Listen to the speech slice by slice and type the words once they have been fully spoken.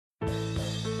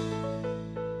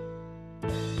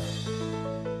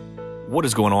What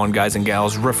is going on, guys and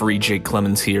gals? Referee Jake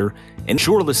Clemens here, and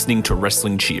you're listening to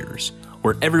Wrestling Cheers,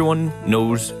 where everyone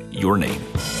knows your name.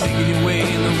 Making your way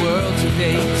in the world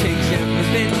today takes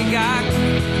everything you got.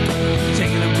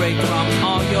 Taking a break from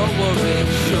all your worries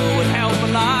sure would help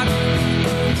a lot.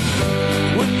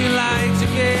 Wouldn't you like to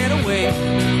get away?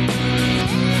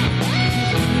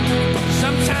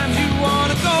 Sometimes you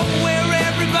want to go where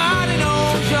everybody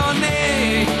knows your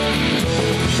name.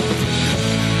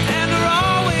 And they're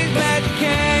always glad you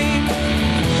came.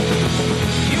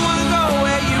 You want to go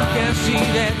where you can see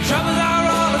that troubles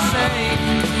are all the same.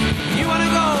 You want to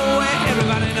go where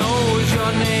everybody knows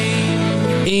your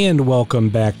name. And welcome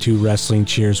back to Wrestling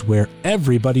Cheers, where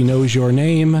everybody knows your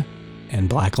name and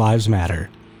Black Lives Matter.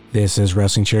 This is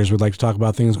Wrestling Cheers. We'd like to talk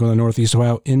about things going on in the Northeast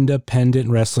Ohio independent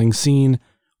wrestling scene.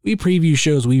 We preview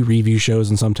shows, we review shows,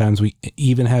 and sometimes we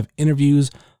even have interviews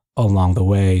along the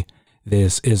way.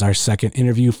 This is our second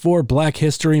interview for Black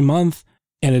History Month,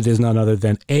 and it is none other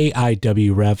than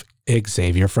AIW Rev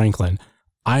Xavier Franklin.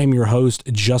 I am your host,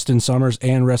 Justin Summers,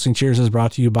 and Wrestling Cheers is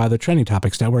brought to you by the Trending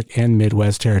Topics Network and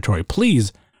Midwest Territory.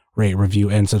 Please rate, review,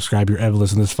 and subscribe your ever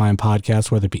listen to this fine podcast,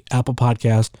 whether it be Apple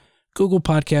Podcast, Google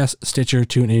Podcast, Stitcher,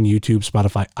 TuneIn, YouTube,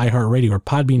 Spotify, iHeartRadio, or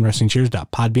Podbean,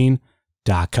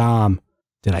 WrestlingCheers.podbean.com.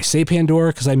 Did I say Pandora?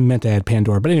 Because I meant to add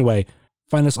Pandora. But anyway,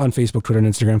 find us on Facebook, Twitter, and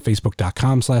Instagram,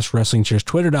 Facebook.com/WrestlingCheers,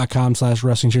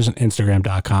 Twitter.com/WrestlingCheers, and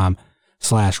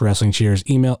Instagram.com/WrestlingCheers.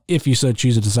 Email, if you so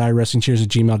choose to desire,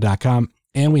 WrestlingCheers@gmail.com.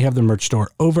 And we have the merch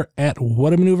store over at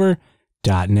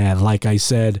whatamaneuver.net. Like I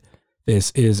said,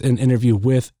 this is an interview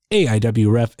with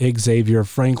AIW ref Xavier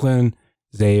Franklin.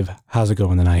 Zave, how's it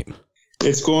going tonight?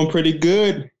 It's going pretty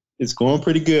good.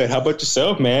 How about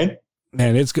yourself, man?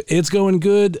 Man, it's going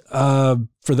good.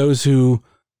 For those who,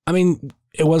 it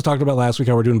was talked about last week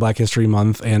how we're doing Black History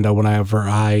Month, and whenever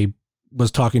I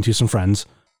was talking to some friends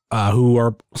who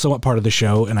are somewhat part of the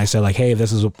show, and I said like, hey,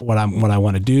 this is what I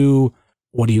want to do.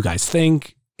 What do you guys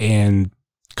think? And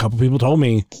a couple people told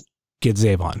me, get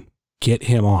Zave on, get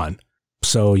him on.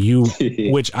 So you,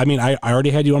 which I already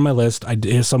had you on my list.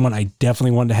 Is someone I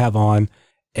definitely wanted to have on,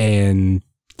 and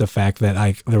the fact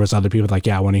that there was other people like,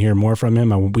 yeah, I want to hear more from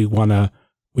him. We want to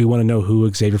know who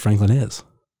Xavier Franklin is.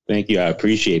 Thank you. I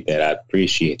appreciate that.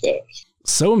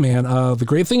 So, man, the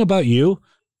great thing about you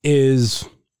is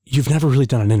you've never really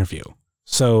done an interview.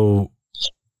 So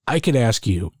I could ask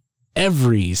you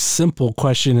every simple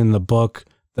question in the book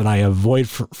that I avoid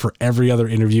for every other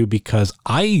interview, because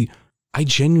I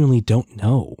genuinely don't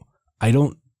know. I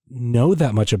don't know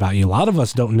that much about you. A lot of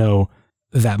us don't know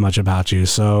that much about you.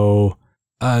 So,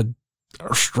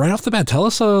 right off the bat, tell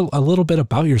us a little bit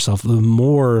about yourself, the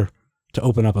more to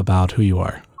open up about who you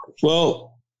are.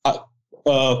 Well,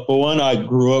 for one, I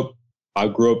grew up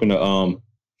in a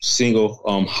single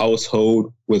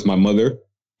household with my mother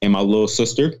and my little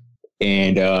sister,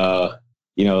 and growing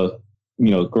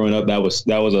up, that was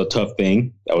a tough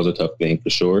thing. That was a tough thing for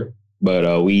sure.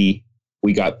 But we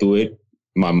got through it.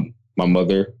 My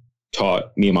mother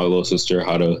taught me and my little sister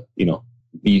how to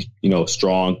be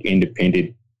strong,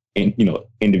 independent, and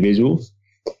individuals.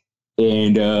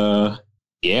 And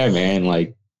yeah, man,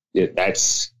 like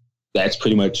that's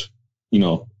pretty much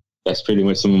some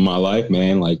of my life,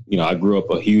 man. Like, I grew up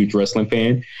a huge wrestling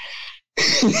fan.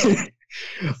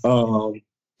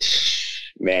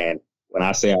 Man, when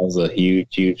I say I was a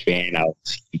huge fan, I was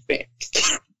a huge fan.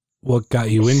 What got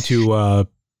you into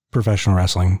professional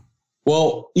wrestling?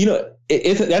 Well,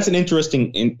 that's an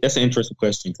interesting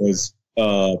question, because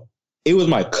it was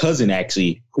my cousin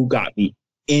actually who got me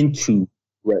into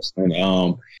wrestling.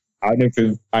 I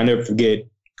never forget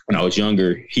when I was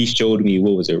younger. He showed me,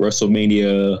 what was it,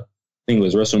 WrestleMania? I think it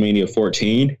was WrestleMania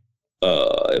 14.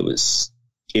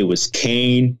 It was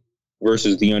Kane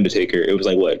versus The Undertaker. It was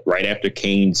like right after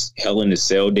Kane's Hell in a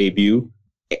Cell debut,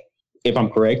 if I'm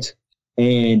correct.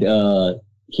 And and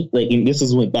this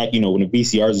is when back, when the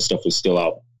VCRs and stuff was still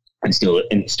out and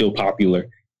still popular.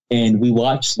 And we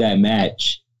watched that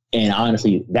match. And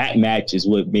honestly, that match is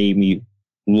what made me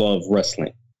love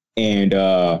wrestling. And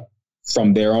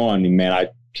from there on, man, I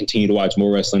continued to watch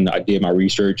more wrestling. I did my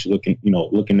research, looking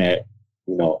at,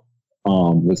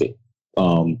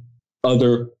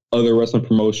 other wrestling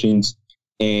promotions,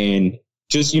 and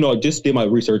just did my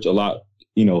research a lot,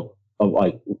 of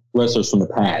like wrestlers from the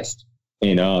past,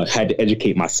 and had to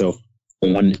educate myself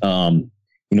on,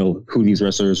 who these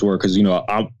wrestlers were. Cause,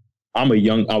 I was a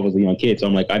young kid. So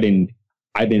I'm like, I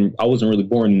wasn't really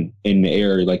born in the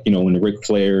era, like, when the Ric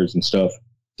Flairs and stuff,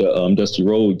 the Dusty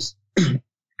Rhodes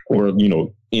were,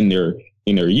 in their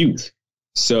youth.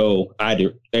 So I had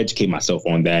to educate myself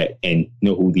on that and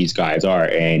know who these guys are.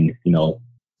 And,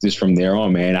 just from there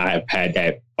on, man, I've had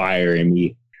that fire in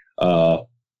me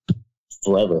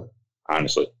forever,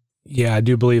 honestly. Yeah, I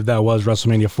do believe that was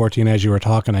WrestleMania 14. As you were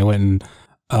talking, I went and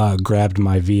grabbed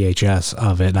my VHS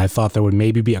of it, and I thought there would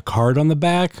maybe be a card on the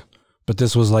back, but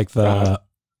this was like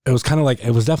it was kind of like,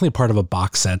 it was definitely part of a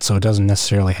box set, so it doesn't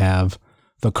necessarily have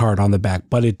the card on the back,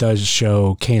 but it does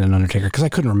show Kane and Undertaker, because I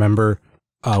couldn't remember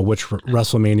which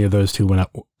WrestleMania those two went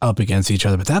up against each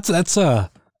other. But that's a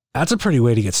pretty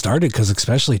way to get started, because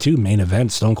especially too, main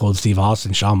event, Stone Cold Steve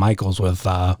Austin, Shawn Michaels with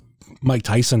Mike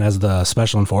Tyson as the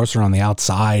special enforcer on the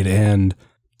outside. And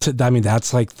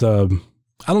that's like I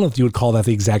don't know if you would call that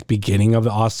the exact beginning of the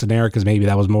Austin era, because maybe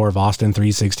that was more of Austin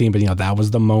 316, but that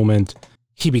was the moment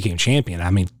he became champion.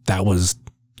 I mean, that was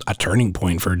a turning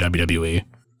point for WWE.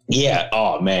 Yeah.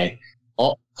 Oh man,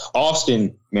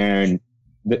 Austin, man.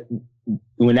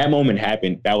 When that moment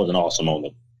happened, that was an awesome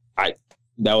moment.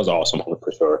 That was an awesome moment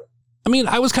for sure. I mean,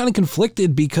 I was kind of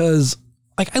conflicted because,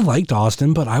 like, I liked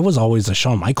Austin, but I was always a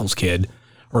Shawn Michaels kid,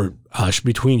 or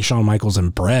between Shawn Michaels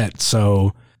and Brett.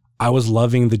 So I was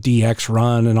loving the DX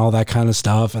run and all that kind of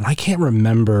stuff. And I can't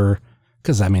remember,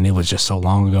 because I mean, it was just so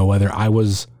long ago, whether I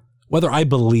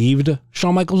believed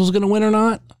Shawn Michaels was going to win or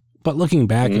not. But looking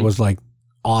back, It was like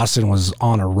Austin was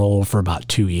on a roll for about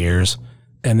 2 years.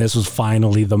 And this was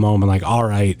finally the moment, like, all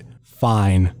right,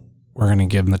 fine, we're going to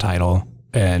give him the title.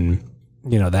 And,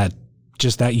 that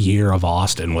year of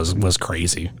Austin was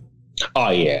crazy.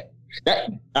 Oh, yeah.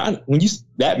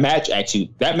 That match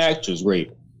was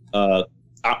great.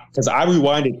 Because I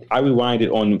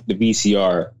rewinded on the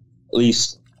VCR at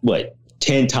least,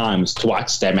 10 times to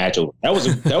watch that match over. That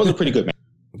was a pretty good match.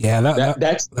 Yeah,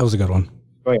 that was a good one.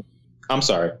 Go ahead. I'm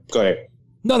sorry. Go ahead.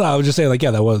 No, I would just say, like, yeah,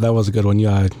 that was a good one.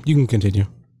 Yeah, you can continue.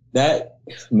 That's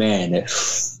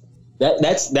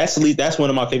one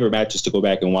of my favorite matches to go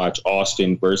back and watch.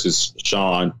 Austin versus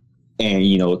Shawn,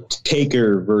 and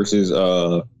Taker versus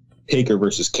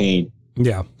Kane.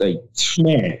 Yeah, like,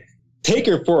 man,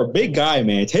 Taker, for a big guy,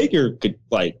 man, Taker could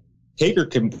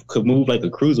move like a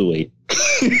cruiserweight.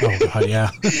 Oh God, yeah,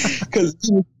 because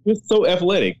he's so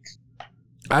athletic.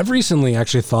 I've recently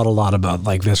actually thought a lot about,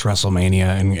 like, this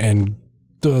WrestleMania and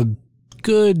the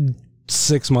good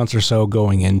 6 months or so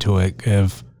going into it.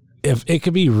 If it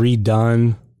could be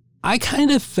redone, I kind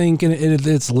of think, and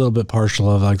it's a little bit partial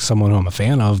of, like, someone who I'm a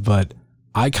fan of, but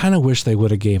I kind of wish they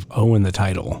would have gave Owen the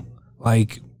title.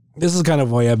 Like, this is kind of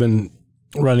why I've been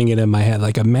running it in my head.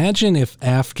 Like, imagine if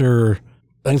instead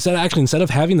of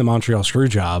having the Montreal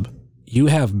Screwjob, you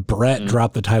have Brett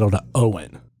drop the title to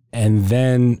Owen, and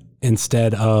then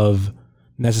instead of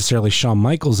necessarily Shawn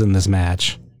Michaels in this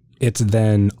match, it's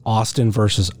then Austin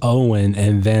versus Owen,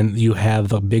 and then you have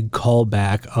the big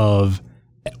callback of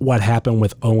what happened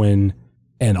with Owen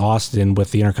and Austin with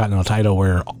the Intercontinental title,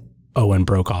 where Owen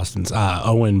broke Austin's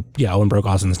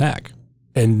neck,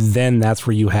 and then that's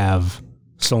where you have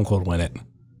Stone Cold win it,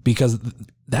 because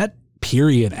that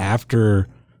period after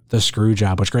the screw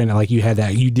job, which granted, like, you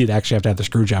did actually have to have the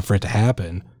screw job for it to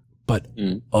happen, but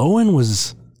Owen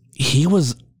was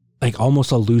like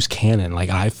almost a loose cannon. Like,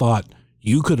 I thought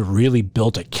you could have really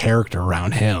built a character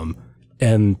around him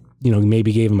and,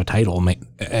 maybe gave him a title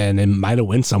and it might have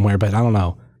went somewhere, but I don't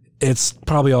know. It's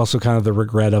probably also kind of the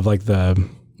regret of, like, the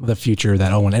future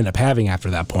that Owen ended up having after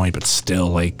that point, but still,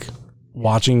 like,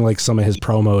 watching, like, some of his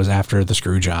promos after the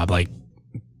screw job, like,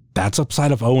 that's a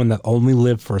side of Owen that only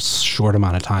lived for a short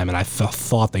amount of time, and I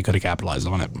thought they could have capitalized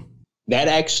on it. That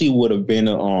actually would have been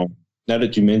now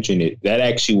that you mention it, that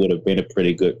actually would have been a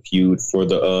pretty good feud for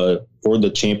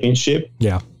the championship.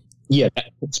 Yeah,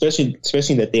 especially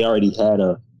that they already had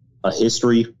a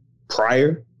history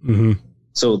prior. Mm-hmm.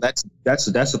 So that's like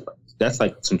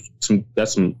some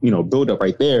build up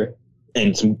right there,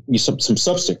 and some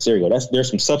substance. There you go. There's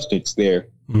some substance there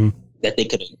that they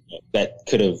could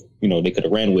have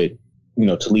ran with,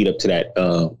 to lead up to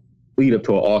that lead up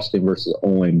to an Austin versus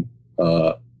Owen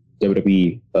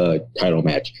WWE title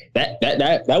match.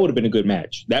 That would have been a good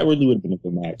match. That really would have been a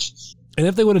good match. And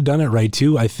if they would have done it right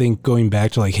too, I think going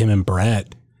back to, like, him and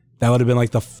Brett, that would have been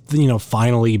like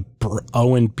finally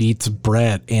Owen beats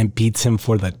Brett and beats him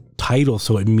for the title,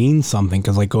 so it means something.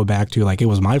 Because, like, go back to, like, it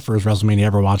was my first WrestleMania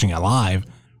ever watching it live,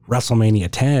 WrestleMania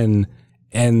 10,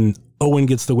 and Owen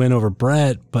gets the win over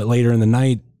Brett, but later in the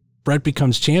night, Brett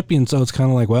becomes champion. So it's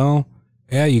kind of like, well,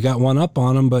 yeah, you got one up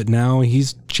on him, but now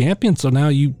he's champion, so now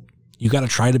you got to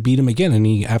try to beat him again.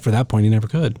 And after that point, he never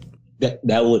could.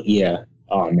 That would, yeah.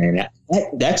 Oh man,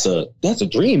 that's a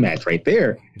dream match right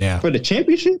there. Yeah. For the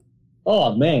championship.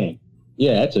 Oh man,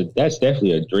 yeah, that's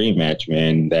definitely a dream match,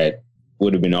 man. That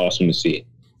would have been awesome to see.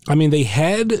 I mean, they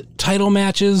had title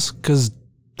matches because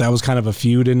that was kind of a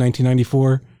feud in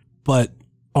 1994, but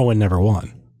Owen never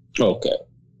won. Okay.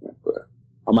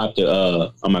 I'm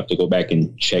gonna have to go back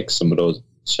and check some of their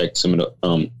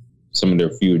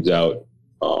feuds out.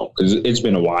 Because it's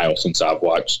been a while since I've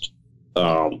watched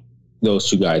those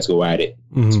two guys go at it.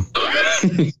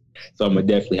 Mm-hmm. So I'm gonna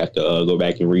definitely have to go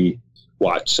back and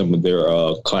watch some of their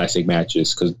classic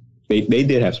matches, because they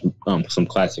did have some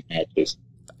classic matches.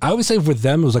 I always say with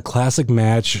them it was a classic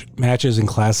matches and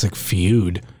classic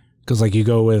feud, because like you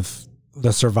go with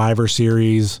the Survivor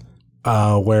Series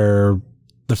where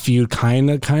the feud kind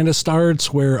of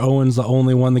starts where Owen's the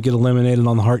only one that get eliminated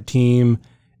on the Heart team,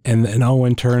 and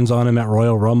Owen turns on him at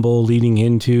Royal Rumble leading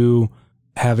into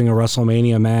having a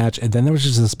WrestleMania match, and then there was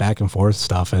just this back and forth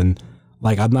stuff. And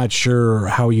like, I'm not sure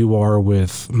how you are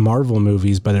with Marvel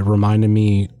movies, but it reminded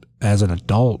me as an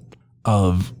adult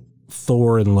of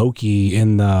Thor and Loki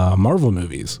in the Marvel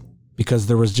movies, because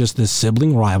there was just this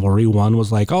sibling rivalry. One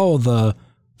was like, oh, the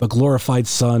glorified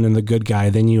son and the good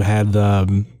guy. Then you had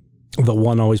the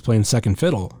one always playing second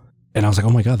fiddle. And I was like,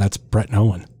 oh my God, that's Brett and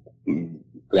Owen.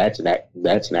 That's an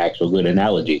actual good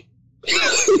analogy.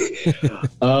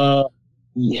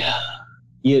 Yeah,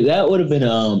 that would have been.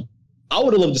 I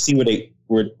would have loved to see where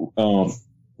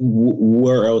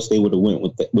else they would have went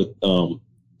with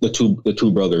the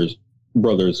two brothers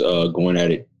going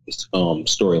at it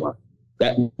storyline.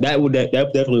 That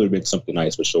definitely would have been something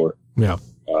nice for sure. Yeah.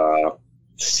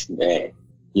 Man,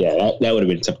 yeah, that would have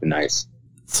been something nice.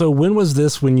 So when was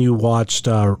this when you watched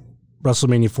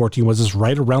WrestleMania 14? Was this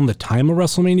right around the time of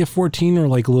WrestleMania 14 or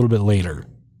like a little bit later?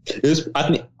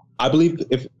 I believe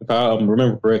if I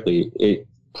remember correctly,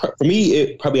 for me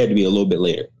it probably had to be a little bit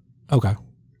later. Okay.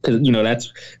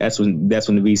 Because that's when the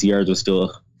VCRs were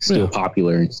still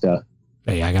popular and stuff.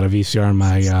 Hey, I got a VCR in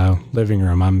my living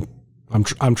room.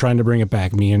 I'm trying to bring it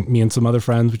back. Me and some other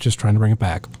friends were just trying to bring it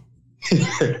back.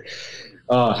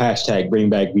 Hashtag bring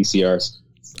back VCRs.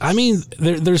 I mean,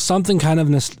 there's something kind of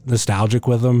nostalgic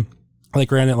with them. Like,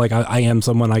 granted, like I am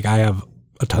someone, like I have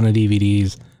a ton of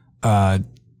DVDs,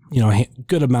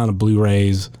 good amount of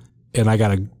Blu-rays, and I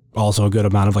got also a good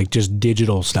amount of like just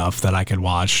digital stuff that I could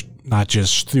watch, not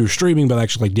just through streaming, but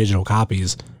actually like digital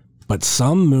copies. But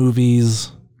some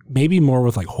movies, maybe more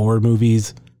with like horror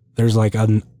movies, there's like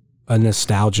a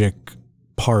nostalgic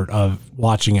part of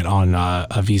watching it on a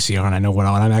VCR. And I know what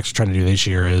I'm actually trying to do this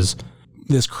year is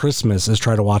this Christmas is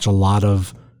try to watch a lot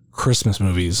of Christmas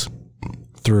movies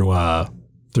through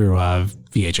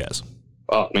VHS.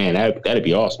 Oh man, that'd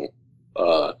be awesome.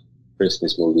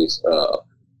 Christmas movies.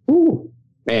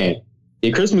 Man,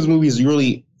 the Christmas movies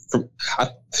really,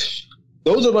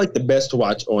 those are like the best to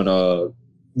watch on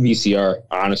VCR.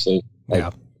 Honestly,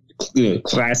 like, yeah,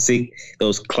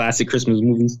 those classic Christmas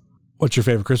movies. What's your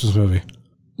favorite Christmas movie?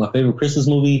 My favorite Christmas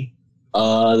movie.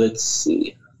 Let's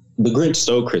see, The Grinch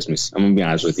Stole Christmas. I'm gonna be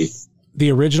honest with you.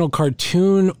 The original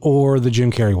cartoon or the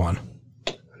Jim Carrey one?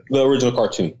 The original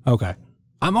cartoon. Okay.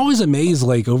 I'm always amazed,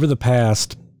 like, over the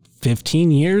past 15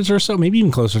 years or so, maybe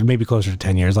closer to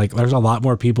 10 years, like, there's a lot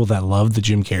more people that love the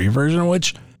Jim Carrey version,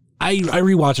 which I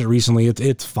rewatched it recently.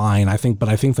 It's fine, I think, but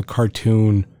I think the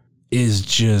cartoon is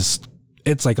just,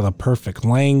 it's like the perfect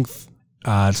length.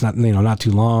 It's not, not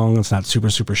too long. It's not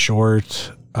super, super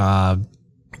short. The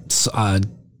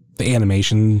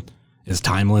animation is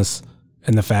timeless.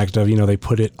 And the fact of, they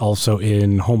put it also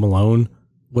in Home Alone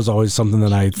was always something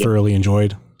that I thoroughly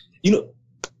enjoyed.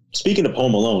 Speaking of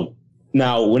Home Alone,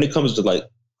 now when it comes to like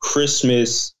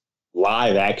Christmas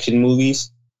live action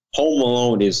movies, Home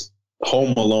Alone. Was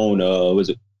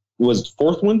it the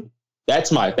fourth one?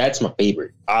 That's my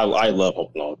favorite. I love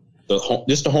Home Alone. The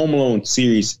Home Alone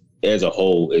series as a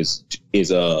whole is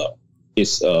a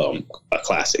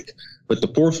classic. But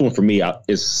the fourth one for me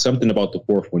is something about the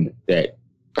fourth one that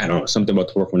I don't know. Something about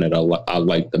the fourth one that I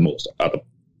like the most out of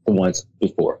the ones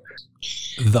before.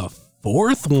 The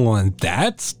fourth one,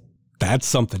 that's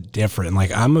something different.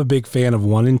 Like, I'm a big fan of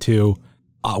 1 and 2,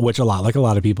 which a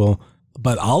lot of people,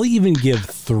 but I'll even give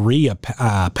 3 a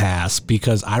pass,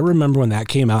 because I remember when that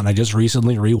came out and I just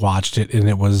recently rewatched it, and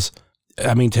it was,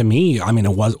 to me,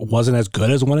 it wasn't as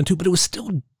good as 1 and 2, but it was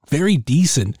still very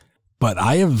decent. But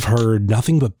I have heard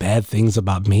nothing but bad things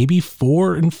about maybe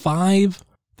 4 and 5.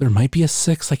 There might be a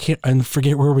 6. I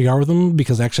forget where we are with them,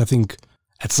 because actually I think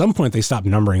at some point they stopped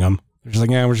numbering them. They're just like,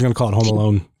 we're just going to call it Home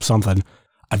Alone something.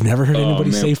 I've never heard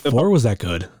anybody say 4 was that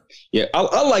good. Yeah,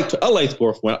 I like the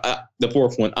fourth one. The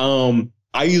fourth one. I'm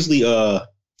usually the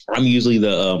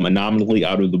anomaly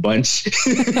out of the bunch.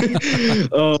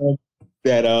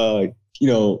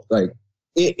 Like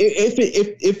if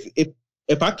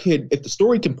the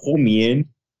story can pull me in,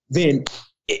 then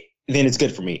it's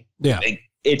good for me. Yeah,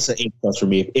 it's an A+ for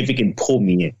me if it can pull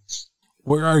me in.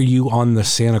 Where are you on the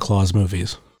Santa Claus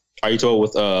movies? Are you told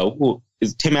with who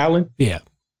is Tim Allen? Yeah.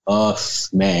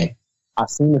 Man, I've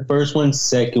seen the first one,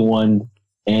 second one,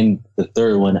 and the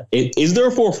third one. Is there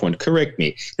a fourth one? Correct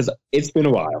me, because it's been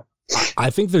a while. I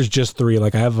think there's just 3.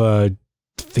 Like I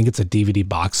think it's a DVD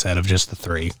box set of just the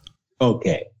 3.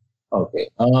 Okay.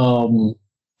 I'm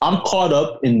caught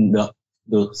up in the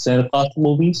Santa Claus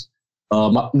movies.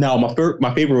 My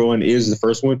favorite one is the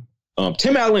first one.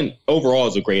 Tim Allen overall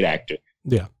is a great actor.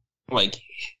 Yeah. Like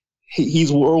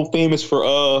he's world famous for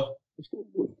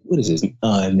what is his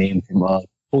name from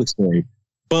Toy Story?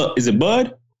 Is it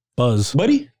Bud? Buzz.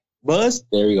 Buddy? Buzz?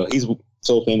 There we go. He's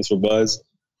so famous for Buzz.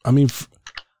 I mean,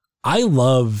 I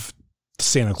love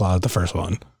Santa Claus, the first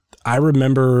one. I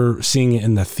remember seeing it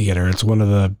in the theater. It's one of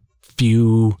the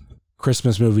few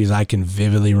Christmas movies I can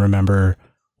vividly remember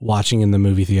watching in the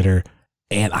movie theater.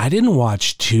 And I didn't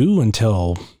watch 2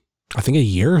 until I think a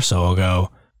year or so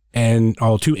ago. And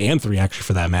 2 and 3 actually,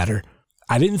 for that matter.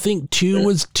 I didn't think 2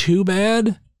 was too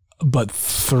bad, but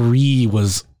 3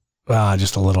 was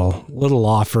just a little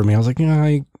off for me. I was like,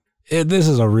 this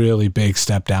is a really big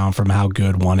step down from how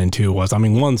good 1 and 2 was. I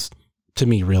mean, 1's to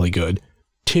me really good.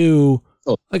 2,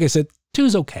 like I said, 2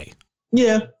 is okay.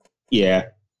 Yeah.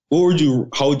 How would you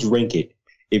rank it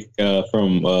if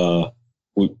from out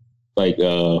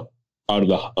of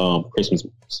the Christmas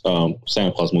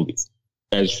Santa Claus movies,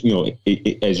 as you know,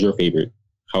 as your favorite?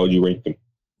 How would you rank them?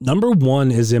 Number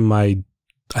 1 is in I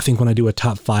think when I do a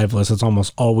top 5 list, it's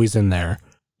almost always in there.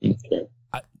 Okay.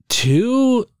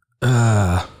 2,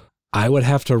 I would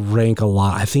have to rank a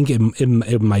lot. I think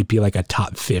it might be like a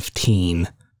top 15,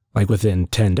 like within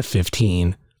 10 to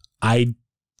 15.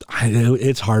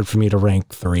 It's hard for me to rank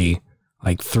 3.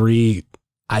 Like 3,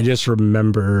 I just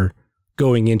remember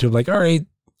going into it like, all right,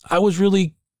 I was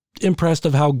really impressed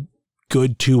of how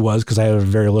good 2 was because I had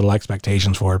very little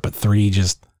expectations for it. But 3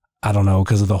 just, I don't know,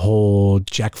 because of the whole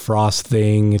Jack Frost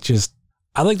thing. It just,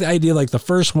 I like the idea, like the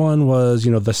first one was,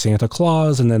 the Santa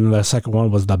Claus, and then the second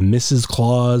one was the Mrs.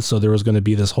 Claus. So there was going to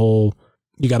be this whole,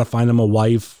 you got to find him a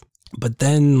wife. But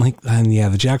then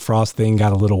the Jack Frost thing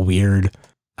got a little weird.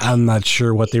 I'm not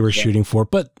sure what they were shooting for,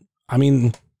 but I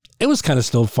mean, it was kind of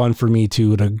still fun for me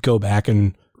to go back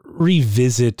and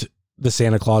revisit the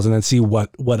Santa Claus and then see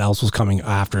what else was coming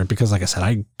after it. Because like I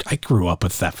said, I grew up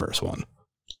with that first one.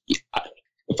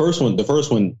 The first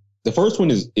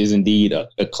one is indeed a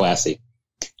classic.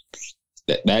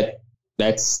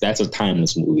 That's a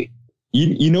timeless movie.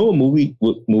 You know,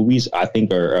 movies I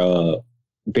think are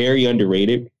very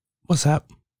underrated. What's that?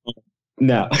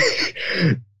 Now,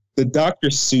 the Dr.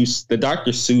 Seuss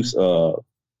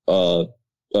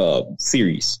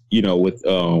series. With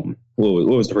what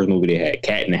was the first movie they had?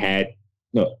 Cat in the Hat.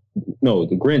 No,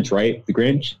 The Grinch, right? The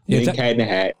Grinch. Yeah, Cat in the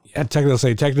Hat. Yeah,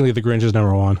 technically, The Grinch is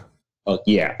number 1.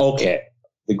 Yeah. Okay.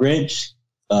 The Grinch,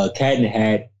 Cat in the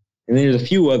Hat, and then there's a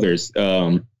few others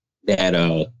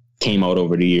that came out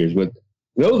over the years. But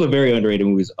those are very underrated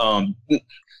movies.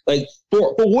 Like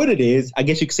for what it is, I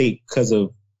guess you could say because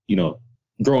of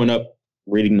growing up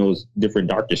reading those different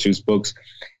Dr. Seuss books.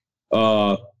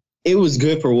 It was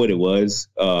good for what it was.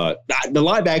 The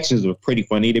live actions were pretty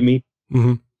funny to me.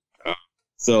 Mm-hmm.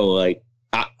 So like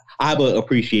I have an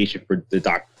appreciation for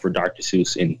Dr.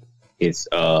 Seuss and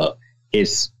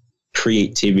his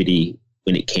creativity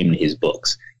when it came to his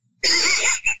books.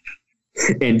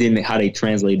 And then how they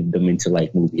translated them into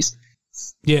like movies.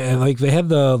 Yeah, like they had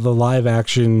the live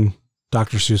action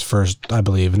Dr. Seuss first, I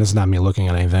believe, and this is not me looking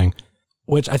at anything,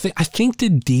 which I think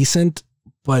did decent,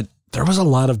 but there was a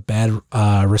lot of bad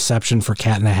reception for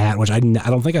Cat in the Hat, which I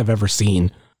don't think I've ever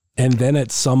seen. And then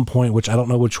at some point, which I don't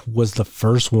know which was the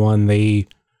first one, they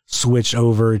switched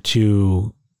over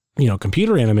to,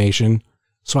 computer animation.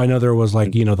 So I know there was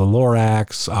like, the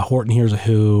Lorax, Horton Hears a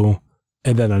Who,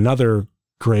 and then another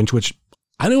Grinch, which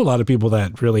I knew a lot of people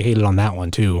that really hated on that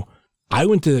one too. I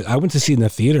went to see it in the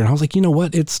theater and I was like, you know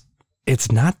what? It's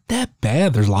not that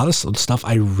bad. There's a lot of stuff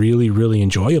I really, really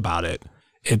enjoy about it.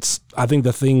 I think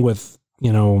the thing with,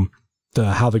 the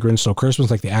How the Grinch Stole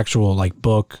Christmas, like the actual like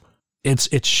book,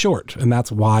 it's short. And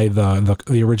that's why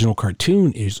the original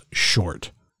cartoon is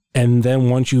short. And then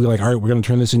once you like, all right, we're going to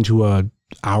turn this into a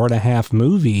hour-and-a-half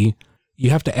movie, you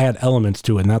have to add elements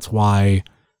to it. And that's why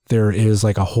there is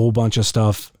like a whole bunch of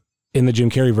stuff in the Jim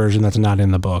Carrey version that's not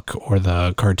in the book or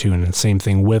the cartoon. And same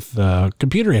thing with the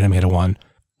computer animated one,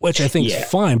 which I think is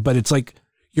fine, but it's like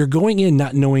you're going in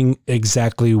not knowing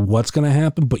exactly what's going to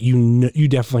happen, but you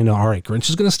definitely know, all right, Grinch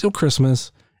is going to steal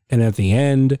Christmas. And at the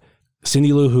end,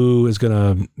 Cindy Lou Who is going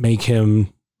to make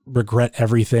him regret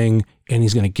everything and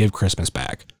he's going to give Christmas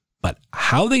back. But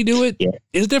how they do it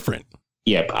is different.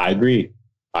 Yep, I agree.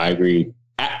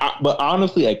 But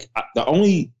honestly, like the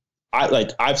only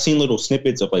I've seen little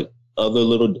snippets of like other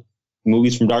little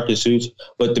movies from Dr. Seuss,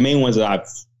 but the main ones that I've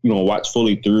watched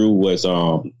fully through was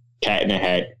Cat in the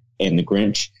Hat and The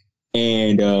Grinch,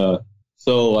 and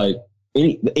so like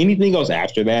anything else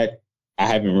after that, I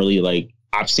haven't really like.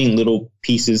 I've seen little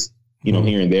pieces,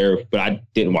 here and there, but I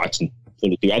didn't watch them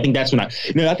fully through. I think that's when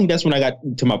I got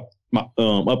to my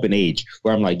up in age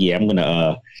where I'm like, yeah, I'm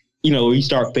gonna you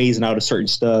start phasing out of certain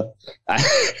stuff. I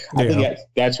think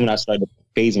that's when I started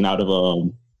phasing out of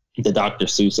the Dr.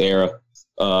 Seuss era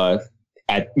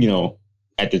at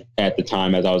the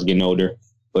time as I was getting older.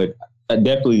 But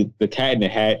definitely the Cat in the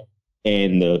Hat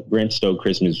and the Grinch Stole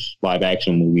Christmas live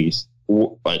action movies,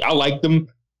 like I like them.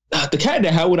 The Cat in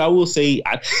the Hat, what I will say,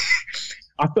 I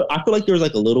feel like there was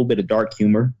like a little bit of dark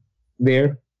humor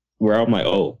there where I'm like,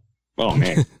 oh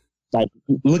man. Like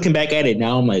looking back at it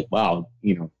now, I'm like, wow,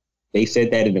 they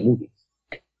said that in the movie.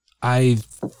 I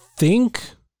think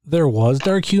there was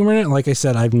dark humor in it. Like I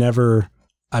said, I've never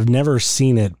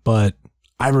seen it, but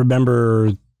I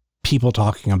remember people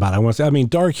talking about it. I mean,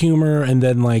 dark humor, and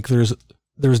then like there's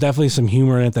definitely some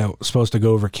humor in it that was supposed to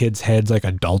go over kids' heads, like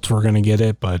adults were gonna get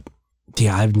it, but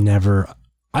yeah, I've never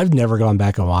gone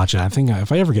back and watched it. I think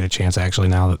if I ever get a chance, actually,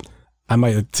 now that I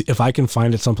might, if I can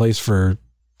find it someplace for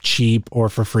cheap or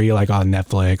for free, like on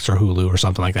Netflix or Hulu or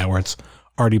something like that, where it's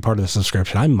already part of the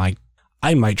subscription, I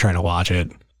might try to watch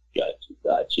it.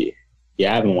 Gotcha.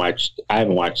 Yeah, I haven't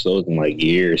watched those in like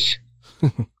years.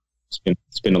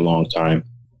 It's been a long time.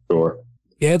 Sure.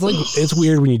 Yeah, it's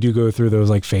weird when you do go through those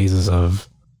like phases of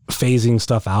phasing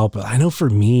stuff out, but I know for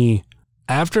me,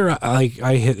 after I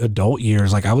hit adult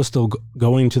years, like I was still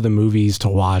going to the movies to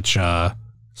watch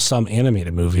some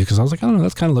animated movies because I was like, I don't know,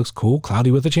 that kind of looks cool.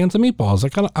 Cloudy with a Chance of Meatballs.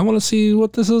 Like I want to see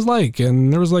what this is like.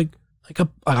 And there was like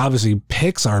obviously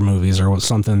Pixar movies or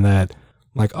something that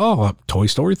like, oh, Toy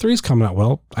Story 3 is coming out.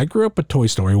 Well, I grew up with Toy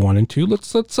Story 1 and 2.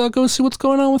 Let's go see what's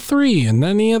going on with 3 and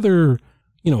any other,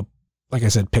 like I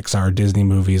said, Pixar, Disney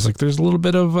movies. Like there's a little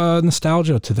bit of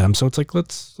nostalgia to them. So it's like,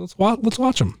 let's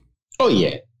watch them. Oh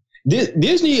yeah.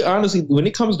 Disney, honestly, when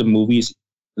it comes to movies,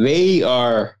 they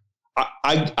are,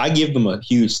 I give them a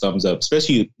huge thumbs up,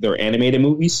 especially their animated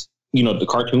movies, the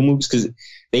cartoon movies, because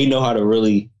they know how to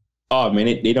really,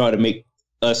 they know how to make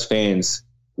us fans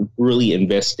really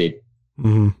invested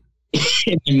in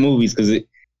movies because it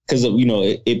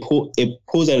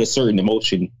pulls out a certain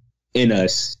emotion in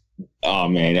us. Oh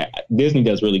man, Disney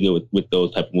does really good with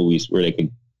those type of movies where they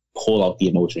can pull out the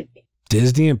emotion.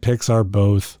 Disney and Pixar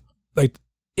both, like,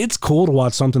 it's cool to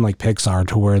watch something like Pixar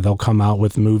to where they'll come out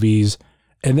with movies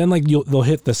and then like they'll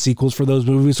hit the sequels for those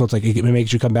movies. So it's like, it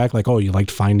makes you come back like, oh, you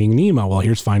liked Finding Nemo. Well,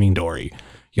 here's Finding Dory.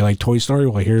 You like Toy Story.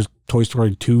 Well, here's Toy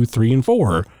Story 2, 3, and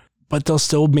 4. But they'll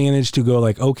still manage to go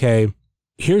like, okay,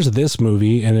 here's this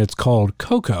movie and it's called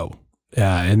Coco.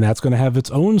 And that's going to have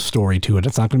its own story to it.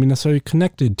 It's not going to be necessarily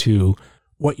connected to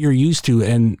what you're used to.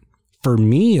 And for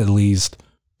me, at least,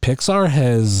 Pixar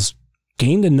has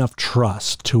gained enough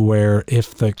trust to where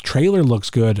if the trailer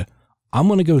looks good, I'm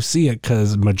going to go see it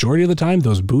because majority of the time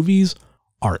those movies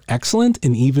are excellent.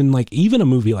 And even a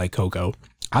movie like Coco,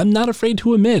 I'm not afraid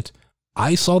to admit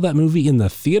I saw that movie in the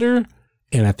theater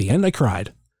and at the end I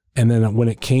cried. And then when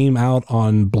it came out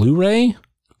on Blu-ray,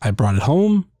 I brought it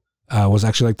home. Was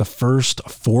actually like the first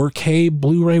 4K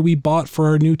Blu-ray we bought for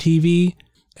our new TV.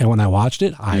 And when I watched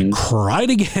it, I cried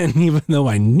again, even though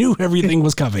I knew everything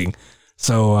was coming.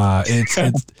 So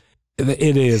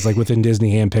it is like within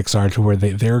Disney and Pixar to where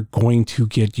they're going to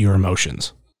get your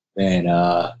emotions. Man,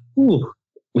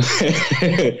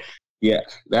 yeah,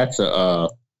 that's a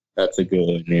good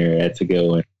one there. That's a good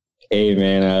one. Hey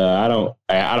man, I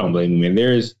don't blame you,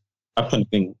 man. I'm trying to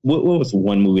think, what was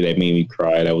one movie that made me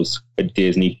cry? That was a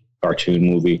Disney cartoon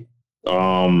movie.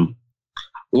 Lion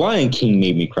King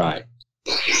made me cry.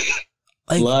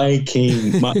 Lion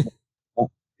King,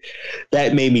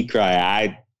 that made me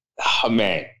cry.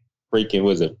 Freaking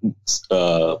was it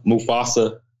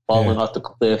Mufasa falling off the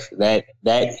cliff? That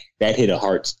hit a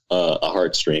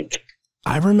heartstring.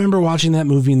 I remember watching that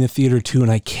movie in the theater too,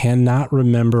 and I cannot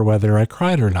remember whether I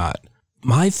cried or not.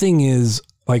 My thing is,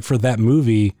 like, for that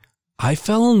movie, I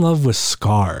fell in love with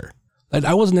Scar. Like,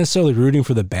 I wasn't necessarily rooting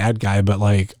for the bad guy, but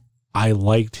like I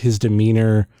liked his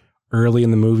demeanor early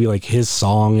in the movie. Like his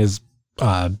song is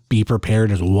Be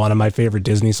Prepared is one of my favorite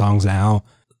Disney songs now.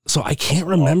 So I can't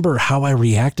remember how I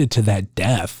reacted to that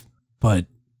death, but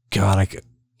God,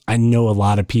 I know a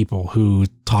lot of people who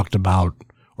talked about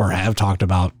or have talked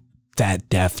about that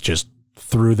death just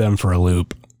threw them for a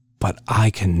loop, but I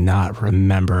cannot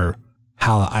remember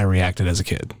how I reacted as a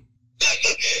kid.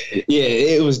 Yeah,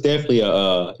 it was definitely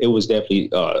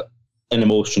an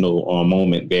emotional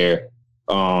moment there.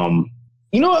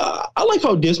 I like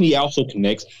how Disney also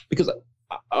connects, because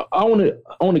I want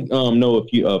to know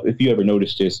if you ever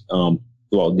noticed this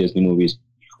throughout Disney movies.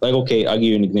 Like, okay, I'll give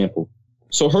you an example.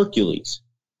 So Hercules,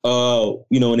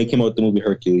 when they came out with the movie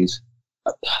Hercules,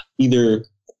 I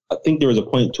think there was a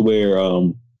point to where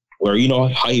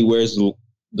how he wears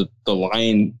the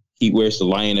lion, he wears the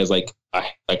lion as like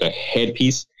a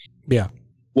headpiece. Yeah.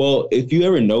 Well, if you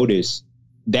ever notice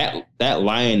that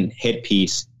lion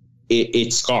headpiece,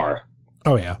 it's Scar.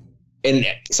 Oh yeah. And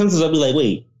sometimes I'll be like,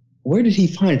 wait, where did he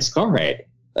find Scar at?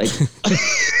 Like,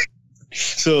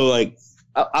 so like,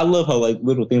 I love how like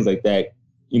little things like that,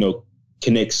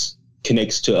 connects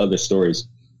to other stories.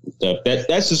 Stuff.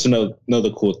 That's just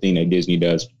another cool thing that Disney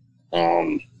does.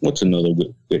 What's another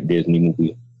good Disney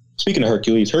movie? Speaking of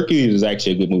Hercules is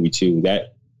actually a good movie too.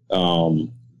 That,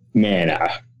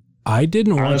 I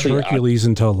didn't watch Hercules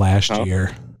until last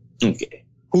year. Okay.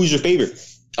 Who's your favorite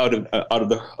out of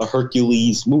the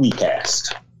Hercules movie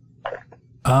cast?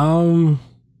 I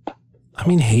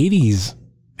mean, Hades.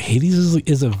 Hades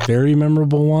is a very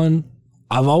memorable one.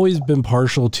 I've always been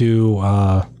partial to,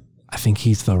 I think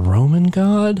he's the Roman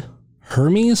god,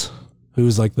 Hermes,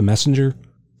 who's like the messenger.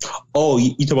 Oh,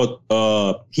 you talk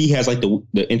about, he has like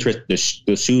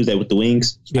the shoes that with the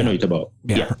wings. Yeah. I know you talk about.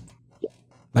 Yeah.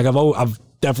 Like I've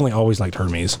definitely always liked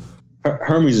Hermes.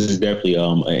 Hermes is definitely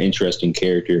an interesting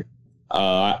character.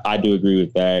 I do agree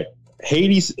with that.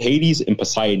 Hades and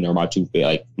Poseidon are my two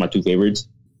favorites.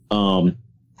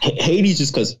 Hades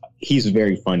just because he's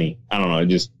very funny. I don't know,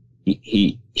 just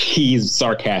he's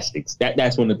sarcastic.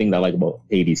 That's one of the things I like about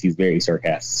Hades. He's very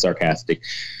sarcastic.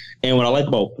 And what I like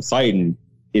about Poseidon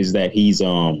is that he's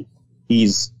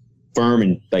firm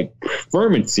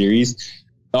and serious.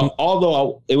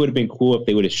 Although it would have been cool if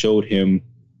they would have showed him,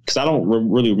 because I don't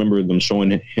really remember them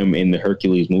showing him in the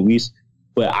Hercules movies.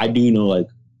 But I do know like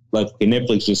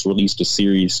Netflix just released a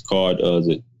series called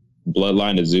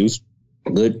Bloodline of Zeus.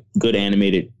 Good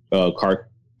animated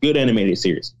good animated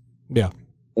series. Yeah.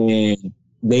 And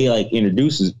they like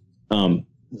introduce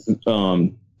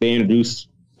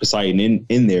Poseidon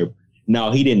in there.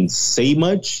 Now he didn't say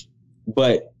much,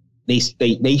 but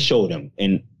they showed him,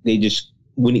 and they just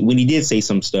when he did say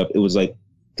some stuff, it was like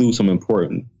through some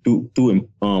important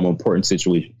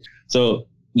situation. So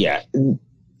yeah,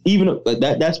 even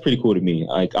that's pretty cool to me.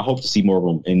 Like, I hope to see more of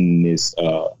them in this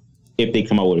if they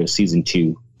come out with a season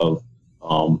 2 of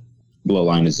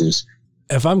Bloodline of Zeus.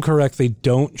 If I'm correct, they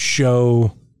don't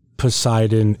show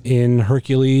Poseidon in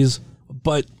Hercules,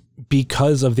 but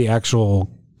because of the actual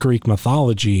Greek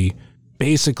mythology,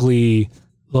 basically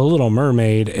the Little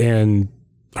Mermaid and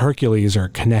Hercules are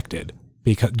connected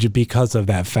because of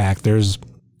that fact.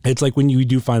 It's like when you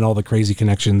do find all the crazy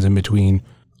connections in between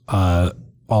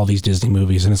all these Disney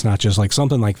movies, and it's not just like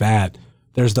something like that.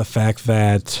 There's the fact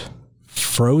that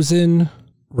Frozen,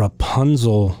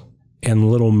 Rapunzel,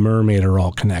 and Little Mermaid are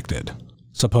all connected,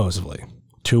 supposedly,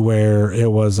 to where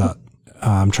it was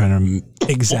I'm trying to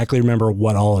exactly remember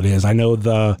what all it is. I know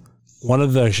one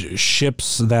of the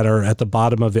ships that are at the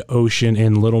bottom of the ocean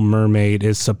in Little Mermaid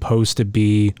is supposed to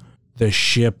be the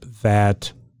ship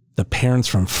that the parents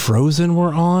from Frozen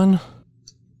were on.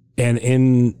 And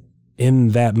in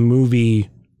that movie,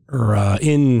 or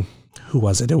who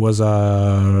was it? It was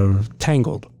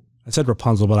Tangled. I said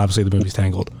Rapunzel, but obviously the movie's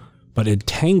Tangled. But in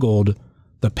Tangled,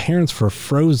 the parents for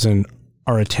Frozen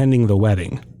are attending the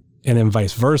wedding. And then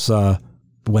vice versa,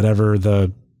 whatever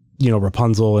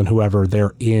Rapunzel and whoever,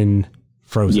 they're in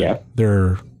Frozen. Yeah.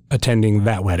 They're attending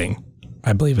that wedding.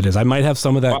 I believe it is. I might have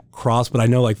some of that cross, but I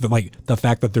know the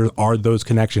fact that there are those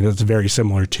connections, it's very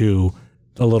similar to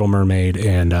The Little Mermaid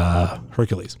and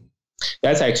Hercules.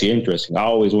 That's actually interesting. I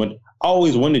always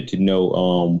wanted to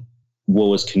know what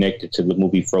was connected to the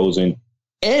movie Frozen.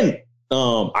 And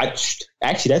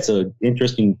that's an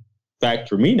interesting fact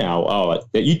for me now.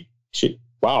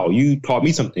 You taught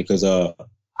me something, because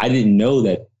I didn't know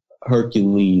that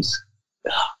Hercules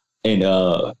and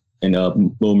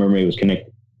Little Mermaid was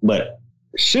connected, but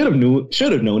should have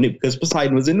known it because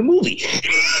Poseidon was in the movie.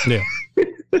 Yeah.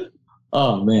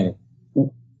 Oh man,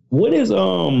 what is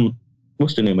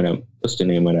what's the name of that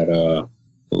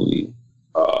movie?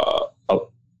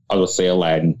 I would say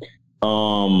Aladdin.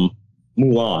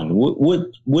 Mulan.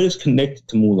 What is connected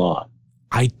to Mulan?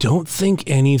 I don't think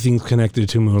anything's connected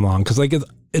to Mulan, because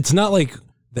it's not like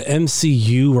the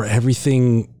MCU where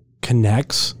everything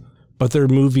connects, but there are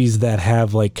movies that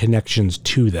have like connections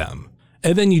to them.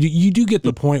 And then you do get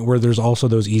the point where there's also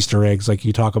those Easter eggs, like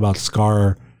you talk about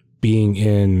Scar being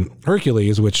in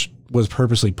Hercules, which was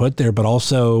purposely put there, but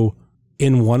also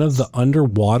in one of the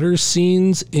underwater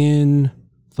scenes in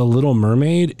The Little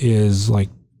Mermaid is like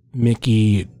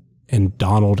Mickey and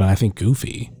Donald and I think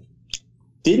Goofy.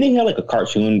 Didn't they have like a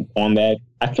cartoon on that?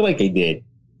 I feel like they did.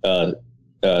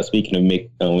 Speaking of Mickey,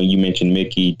 when you mentioned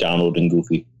Mickey, Donald, and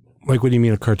Goofy. Like, what do you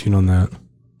mean a cartoon on that?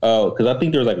 Oh, because I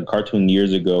think there was like a cartoon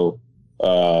years ago.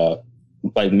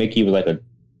 Like Mickey was like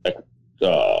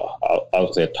I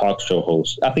would say a talk show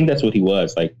host. I think that's what he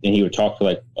was like, and he would talk to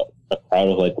like a crowd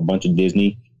of like a bunch of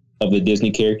the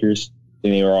Disney characters,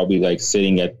 and they would all be like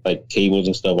sitting at like tables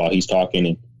and stuff while he's talking,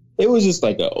 and it was just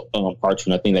like a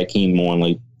cartoon. I think that came on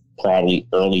like probably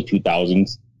early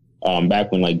 2000s,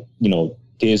 back when like the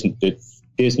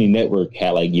Disney Network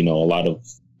had like a lot of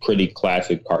pretty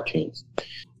classic cartoons.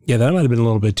 Yeah, that might have been a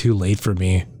little bit too late for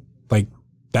me. Like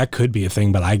that could be a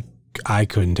thing, but I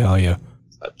couldn't tell you.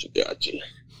 Gotcha.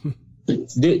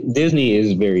 Disney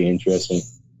is very interesting.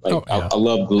 Like I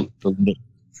love the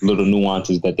little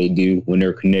nuances that they do when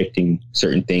they're connecting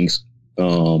certain things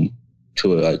to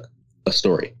a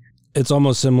story. It's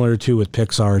almost similar to with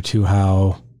Pixar, to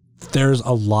how there's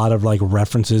a lot of like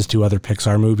references to other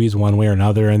Pixar movies one way or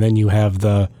another, and then you have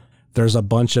there's a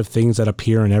bunch of things that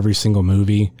appear in every single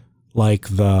movie, like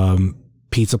the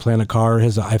Pizza Planet car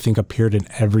has, I think, appeared in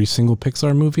every single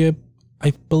Pixar movie,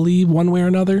 I believe, one way or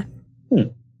another.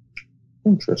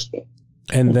 Interesting.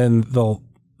 And then there'll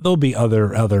be other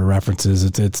references.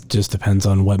 It just depends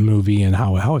on what movie and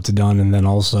how it's done. And then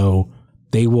also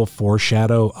they will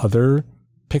foreshadow other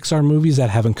Pixar movies that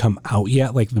haven't come out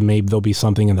yet. Like maybe there'll be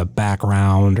something in the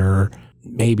background, or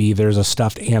maybe there's a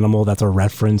stuffed animal that's a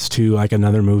reference to like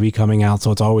another movie coming out.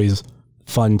 So it's always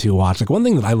fun to watch. Like one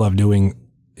thing that I love doing,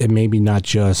 it maybe not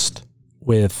just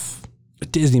with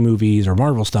Disney movies or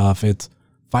Marvel stuff, it's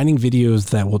finding videos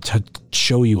that will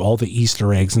show you all the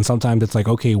Easter eggs. And sometimes it's like,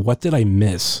 okay, what did I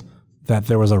miss that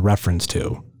there was a reference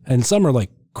to? And some are like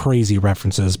crazy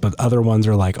references, but other ones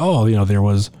are like, oh, there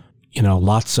was,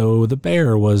 Lotso the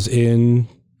bear was in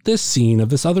this scene of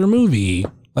this other movie.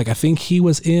 Like, I think he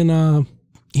was in a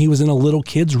little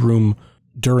kid's room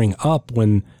during Up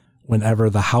whenever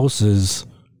the house is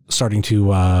starting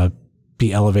to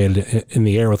be elevated in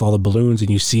the air with all the balloons, and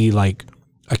you see like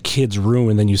a kid's room,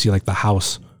 and then you see like the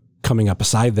house coming up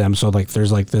beside them. So like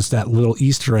there's like that little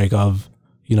Easter egg of,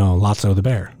 Lotso the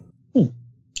bear.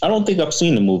 I don't think I've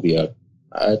seen the movie Up.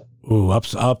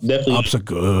 Up's a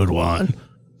good one.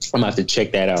 I'm gonna have to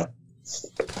check that out.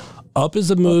 Up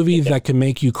is a movie that can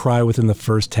make you cry within the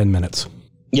first 10 minutes.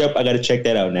 Yep, I gotta check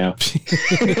that out now.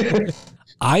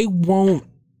 I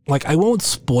won't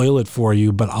spoil it for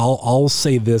you, but I'll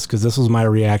say this because this was my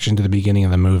reaction to the beginning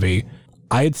of the movie.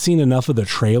 I had seen enough of the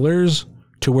trailers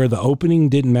to where the opening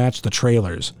didn't match the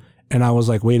trailers, and I was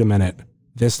like, wait a minute,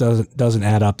 this doesn't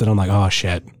add up. Then I'm like, oh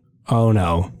shit, oh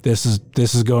no, this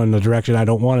is going the direction I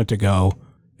don't want it to go,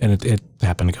 and it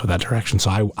happened to go that direction.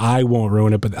 So I won't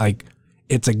ruin it, but like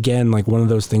it's again like one of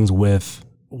those things with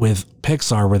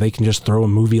Pixar where they can just throw a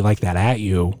movie like that at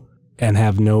you and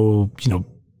have no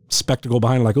spectacle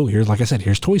behind it. Like, oh, here's, like I said,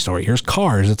 here's Toy Story, here's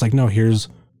Cars. It's like, no, here's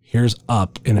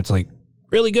Up, and it's like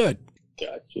really good.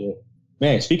 Gotcha.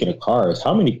 Man, speaking of Cars,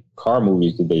 how many car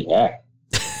movies did they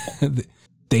have?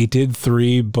 They did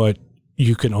 3, but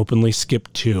you can openly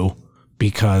skip 2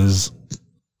 because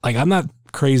like I'm not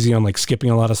crazy on like skipping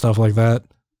a lot of stuff like that,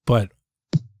 but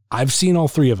I've seen all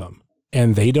 3 of them,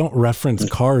 and they don't reference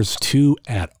Cars 2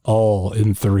 at all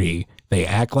in 3. They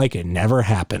act like it never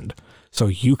happened. So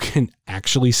you can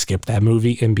actually skip that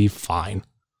movie and be fine.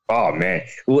 Oh man.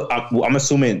 Well, I'm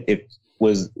assuming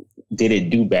did it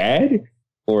do bad,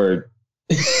 or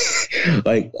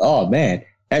like, oh man,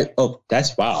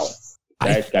 that's wow.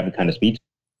 That got me kind of speechless.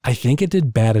 I think it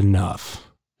did bad enough.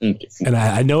 Okay. And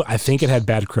I think it had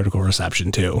bad critical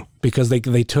reception too, because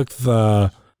they took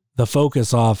the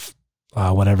focus off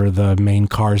whatever the main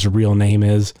car's real name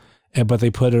is, but they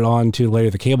put it on to later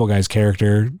the Cable Guy's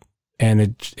character, and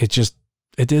it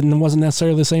wasn't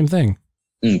necessarily the same thing.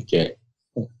 Okay.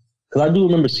 Because I do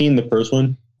remember seeing the first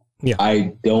one. Yeah.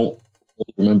 I don't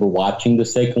remember watching the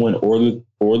second one or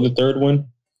the third one.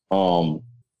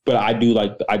 But I do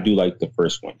like the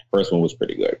first one. The first one was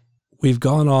pretty good. We've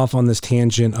gone off on this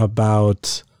tangent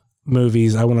about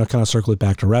movies. I want to kind of circle it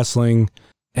back to wrestling.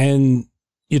 And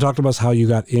you talked about how you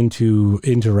got into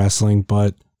wrestling,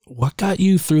 but what got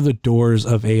you through the doors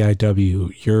of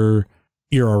AIW? You're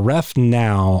a ref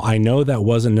now. I know that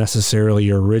wasn't necessarily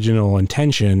your original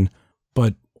intention,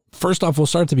 but first off, we'll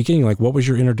start at the beginning. Like, what was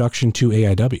your introduction to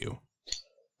AIW?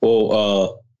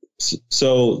 Well,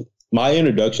 so my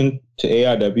introduction to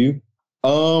AIW,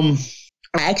 I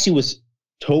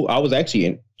was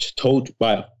actually told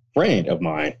by a friend of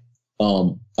mine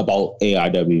about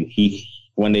AIW.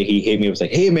 One day he hit me and was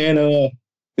like, hey man,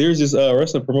 there's this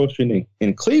wrestling promotion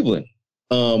in Cleveland,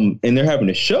 and they're having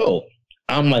a show.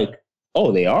 I'm like,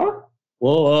 oh, they are?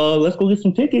 Well, let's go get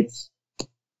some tickets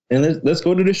and let's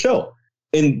go to the show.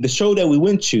 And the show that we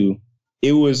went to,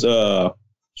 it was a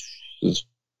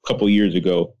couple years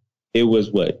ago. It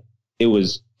was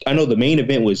I know the main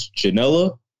event was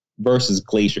Janela versus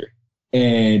Glacier.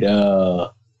 And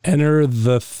enter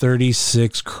the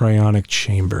 36 cryonic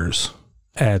chambers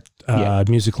at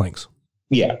Music Links.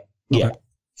 Yeah. Yeah. Okay.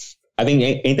 I think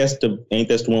ain't that's the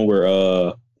one where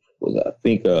I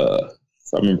think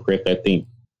if I remember correctly,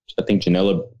 I think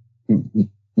Janela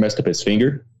messed up his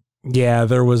finger. Yeah,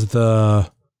 there was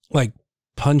the like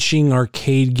punching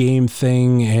arcade game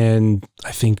thing, and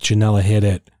I think Janela hit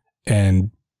it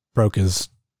and broke his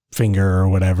finger or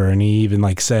whatever. And he even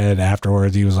like said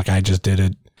afterwards, he was like, I just did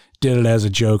it as a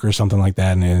joke or something like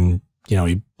that. And then, you know,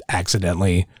 he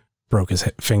accidentally broke his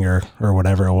finger or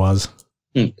whatever it was.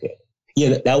 Okay.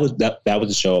 Yeah, that was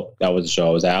the show. That was the show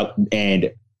I was out.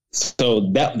 And so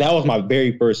that was my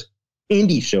very first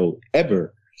indie show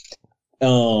ever.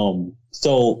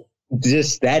 So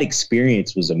just that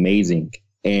experience was amazing.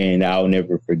 And I'll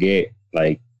never forget,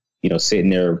 like, you know, sitting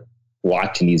there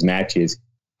watching these matches.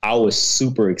 I was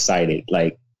super excited.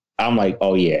 Like, I'm like,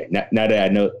 oh yeah, now that I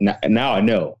know, now I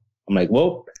know. I'm like,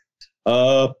 well,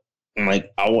 I'm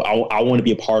like, I want to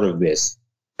be a part of this.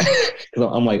 Cause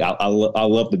I'm like, I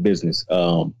love the business,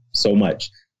 so much.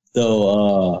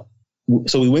 So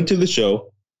we went to the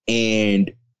show,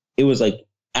 and it was like,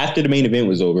 after the main event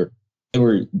was over, they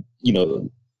were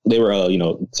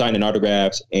signing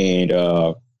autographs and,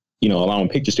 allowing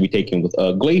pictures to be taken with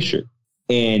Glacier.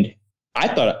 And I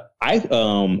thought, at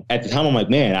the time, I'm like,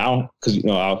 man, I don't, cause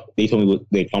they told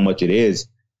me how much it is.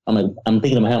 I'm like, I'm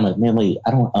thinking in my head, I'm like, man, wait,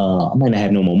 I might not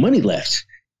have no more money left.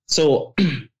 So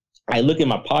I look in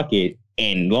my pocket,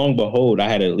 and lo and behold, I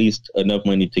had at least enough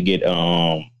money to get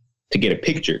a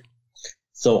picture.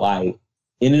 So I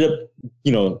ended up,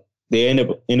 they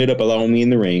ended up allowing me in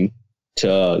the ring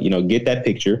to, get that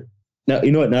picture. Now,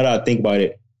 you know what? Now that I think about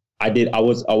it, I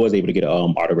was able to get an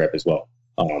autograph as well.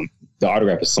 The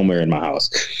autograph is somewhere in my house.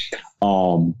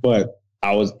 But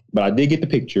I did get the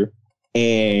picture.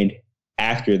 And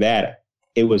after that,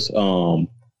 it was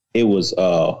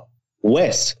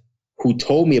Wes who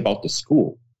told me about the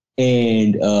school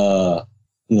and,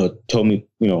 told me,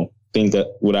 things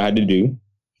what I had to do.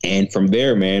 And from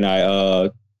there, man,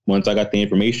 once I got the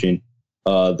information,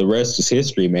 the rest is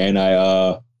history, man.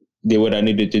 I did what I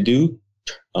needed to do.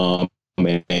 And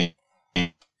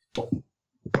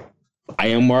I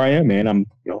am where I am, man. I'm,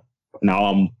 now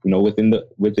I'm, within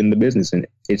the business, and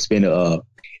it's been a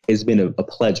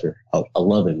pleasure. I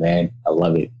love it, man. I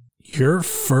love it. Your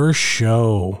first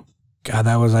show, God,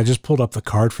 I just pulled up the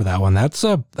card for that one. That's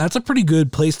a pretty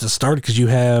good place to start, because you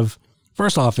have,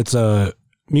 first off, it's a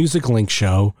Music Link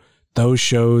show. Those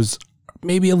shows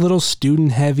maybe a little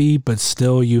student heavy, but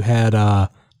still you had,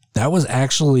 that was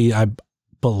actually, I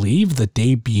believe, the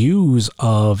debuts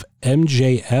of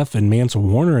MJF and Mance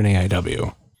Warner in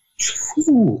AIW.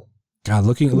 Ooh. God,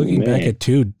 looking back at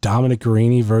Dominic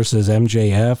Guarini versus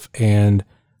MJF and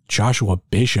Joshua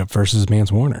Bishop versus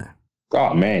Mance Warner.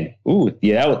 Oh man. Ooh,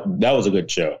 yeah, that was a good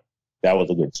show. That was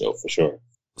a good show for sure.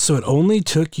 So it only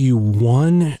took you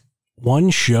one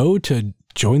show to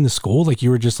join the school? Like, you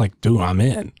were just like, dude, I'm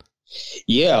in.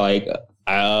 Yeah, like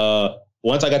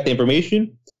once I got the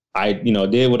information, I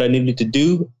did what I needed to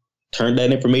do, turned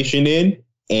that information in,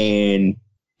 and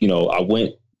I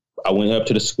went up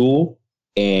to the school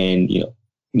and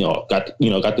got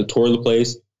the tour of the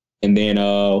place, and then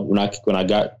when I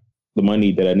got the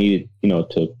money that I needed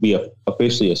to be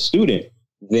officially a student,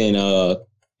 then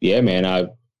man, I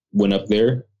went up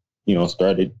there,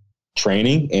 started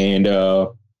training, and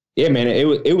man,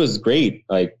 it was great.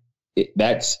 Like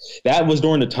that was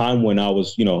during the time when I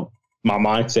was my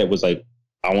mindset was like,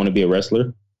 I want to be a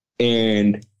wrestler.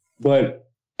 But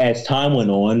as time went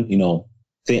on,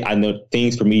 I know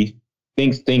things for me,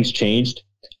 things changed.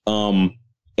 And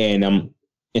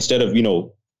instead of,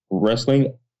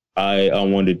 wrestling, I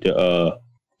wanted to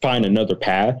find another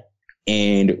path,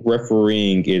 and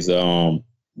refereeing is the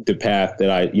path that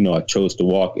I chose to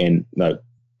walk, and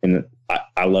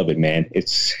I love it, man.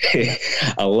 It's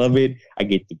I love it. I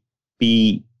get to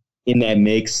be in that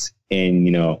mix, and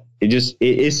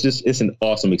it's an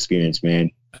awesome experience, man.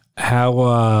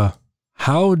 How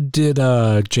did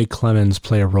Jake Clemens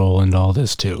play a role in all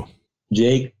this too?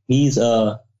 Jake, he's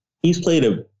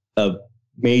played a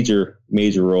major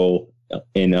role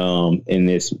in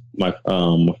this. My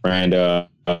friend, I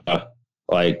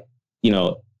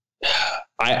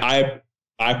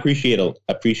appreciate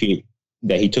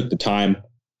that he took the time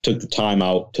took the time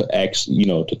out to actually,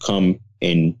 to come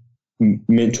and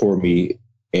mentor me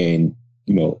and,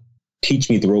 teach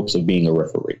me the ropes of being a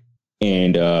referee.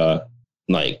 And,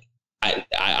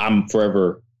 I'm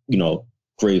forever,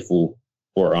 grateful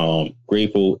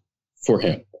for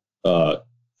him,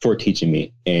 for teaching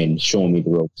me and showing me the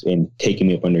ropes and taking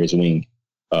me up under his wing.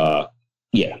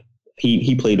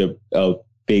 He played a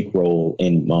big role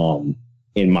in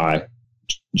my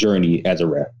journey as a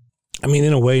ref. I mean,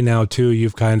 in a way now too,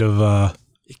 you've kind of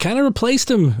replaced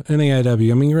him in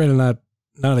AIW. I mean, you're in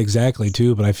not exactly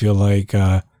too, but I feel like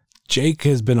Jake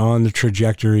has been on the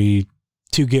trajectory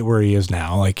to get where he is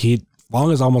now. Like as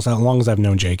long as I've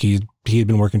known Jake, he had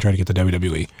been working trying to get to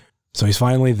WWE. So he's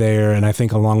finally there. And I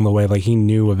think along the way, like he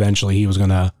knew eventually he was going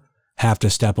to have to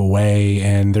step away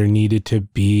and there needed to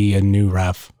be a new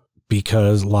ref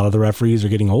because a lot of the referees are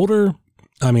getting older.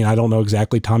 I mean, I don't know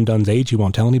exactly Tom Dunn's age. He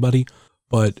won't tell anybody,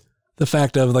 but the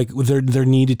fact of like, there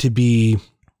needed to be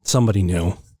somebody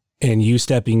new, and you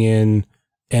stepping in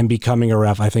and becoming a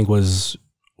ref, I think was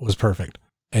perfect.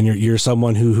 And you're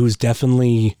someone who's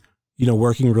definitely,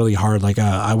 working really hard. Like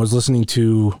I was listening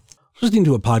to a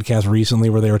podcast recently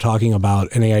where they were talking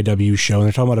about an AIW show, and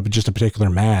they're talking about just a particular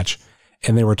match.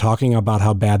 And they were talking about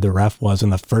how bad the ref was.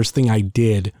 And the first thing I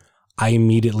did, I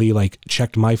immediately like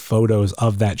checked my photos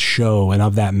of that show and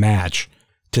of that match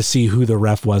to see who the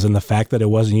ref was. And the fact that it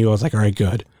wasn't you, I was like, all right,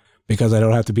 good. Because I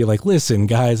don't have to be like, listen,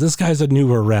 guys, this guy's a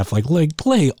newer ref. Like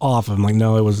play off him. Like,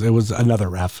 no, it was another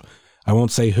ref. I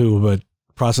won't say who, but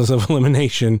process of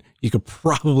elimination, you could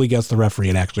probably guess the referee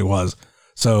it actually was.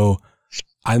 So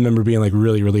I remember being like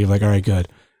really relieved, like, all right, good.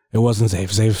 It wasn't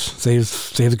Xavier.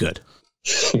 Xavier's good.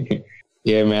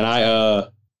 Yeah, man.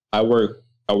 I work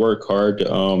hard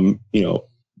to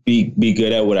be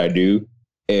good at what I do,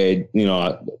 and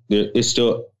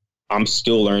I'm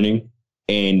still learning,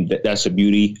 and that's the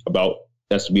beauty about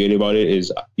it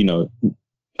is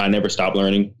I never stop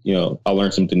learning. I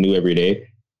learn something new every day.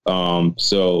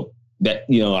 So that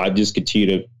I just continue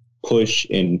to push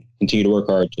and continue to work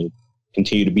hard to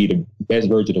continue to be the best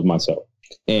version of myself.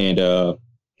 And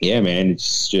man,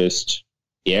 it's just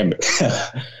man.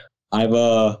 I've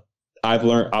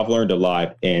learned a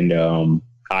lot, and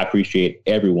I appreciate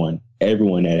everyone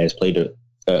that has played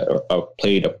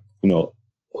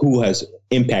who has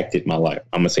impacted my life.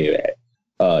 I'm gonna say that.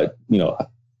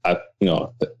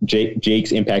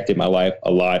 Jake's impacted my life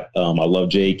a lot. I love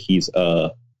Jake. He's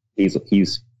a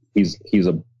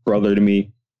brother to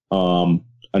me.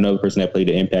 Another person that played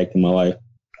an impact in my life,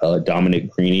 Dominic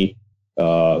Greeny.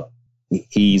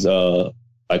 He's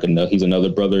another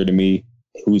brother to me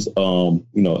who's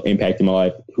impacted my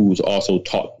life, who's also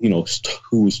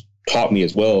who's taught me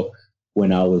as well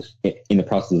when I was in the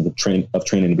process of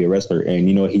training to be a wrestler. And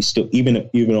he's still, even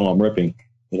though I'm repping,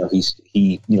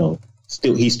 he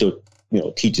still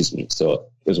teaches me so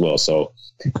as well. So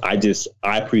I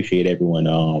appreciate everyone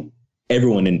in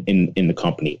the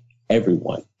company,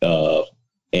 everyone.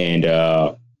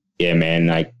 Man,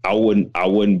 like I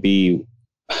wouldn't be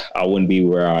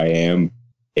where I am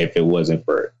if it wasn't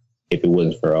for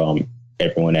everyone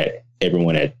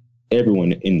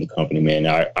in the company, man.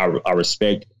 I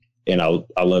respect and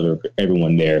I love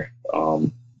everyone there.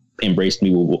 They embraced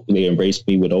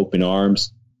me with open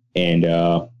arms, and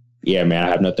man, I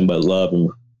have nothing but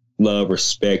love,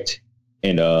 respect,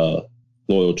 and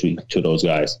loyalty to those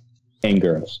guys and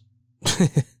girls.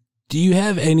 Do you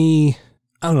have any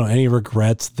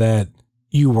regrets that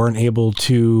you weren't able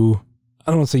to,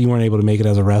 I don't want to say you weren't able to make it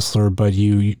as a wrestler, but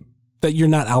that you're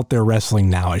not out there wrestling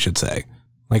now, I should say?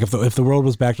 Like if the world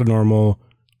was back to normal,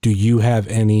 do you have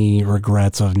any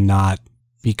regrets of not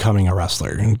becoming a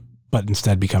wrestler, but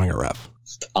instead becoming a ref?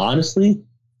 Honestly,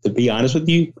 to be honest with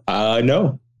you,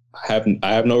 no, I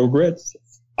have no regrets.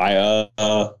 I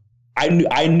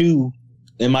knew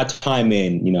in my time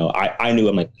in, I knew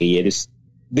I'm like, yeah, this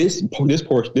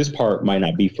part might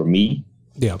not be for me.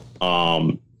 Yeah.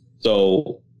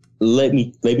 So let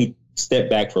me step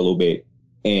back for a little bit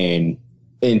and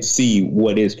see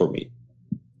what is for me.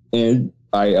 And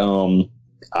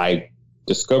I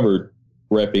discovered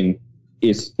repping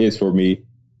is for me.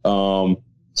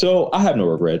 So I have no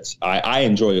regrets. I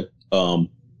enjoy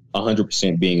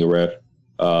 100% being a ref.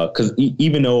 Cause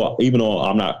even though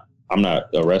I'm not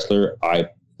a wrestler, I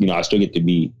still get to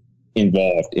be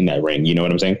involved in that ring. You know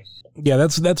what I'm saying? Yeah,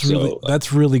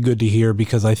 that's really good to hear,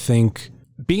 because I think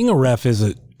being a ref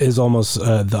is almost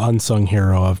the unsung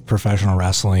hero of professional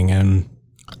wrestling. And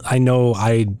I know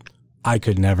I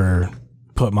could never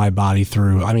put my body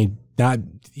through, I mean, not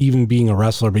even being a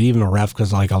wrestler, but even a ref,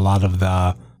 because like a lot of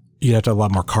you'd have to have a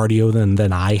lot more cardio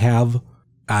than I have.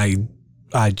 I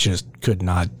just could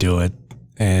not do it.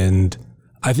 And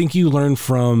I think you learn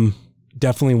from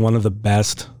definitely one of the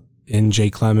best in Jay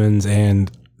Clemens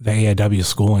and the AIW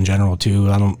school in general too.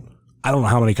 I don't know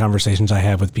how many conversations I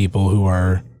have with people who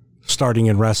are starting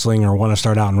in wrestling or want to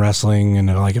start out in wrestling,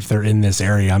 and like if they're in this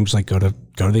area, I'm just like, go to the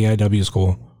AIW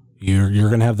school. You're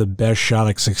gonna have the best shot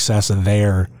at success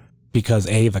there because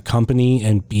A, the company,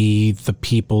 and B, the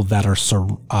people that are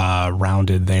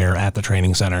surrounded there at the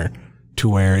training center, to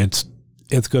where it's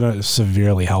gonna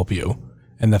severely help you.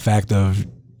 And the fact of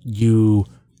you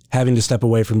having to step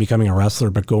away from becoming a wrestler,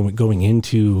 but going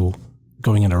into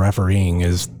refereeing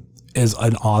is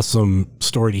an awesome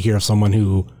story to hear of someone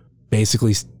who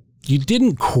basically, you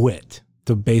didn't quit,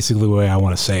 the basically way I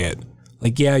want to say it.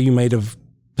 Like, yeah, you might have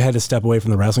had to step away from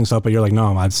the wrestling stuff, but you're like,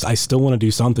 no, I still want to do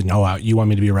something. Oh, you want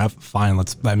me to be a ref? Fine,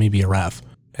 let me be a ref.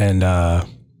 And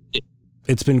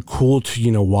it's been cool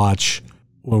to, watch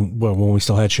when we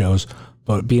still had shows,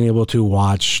 but being able to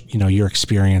watch, your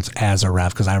experience as a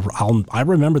ref. Cause I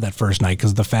remember that first night,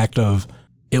 cause the fact of,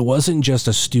 it wasn't just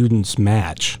a student's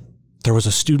match. There was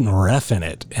a student ref in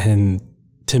it. And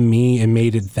to me, it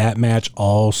made that match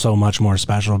all so much more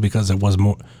special because it was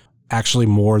actually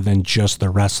more than just the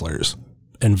wrestlers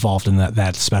involved in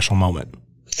that special moment.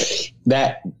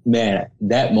 That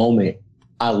moment,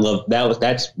 I love.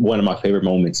 That's one of my favorite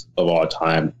moments of all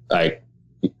time. Like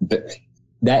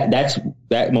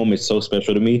that moment's so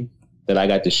special to me that I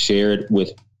got to share it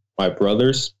with my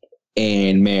brothers.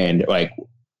 And man, like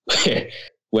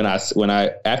when I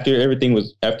after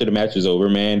the match was over,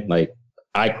 man, like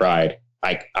I cried.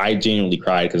 Like I genuinely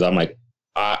cried because I'm like,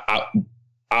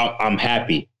 I'm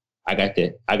happy. I got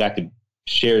to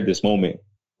share this moment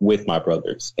with my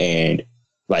brothers, and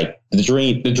like the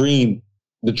dream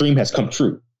has come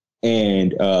true.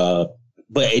 And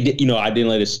but it, I didn't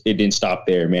let it didn't stop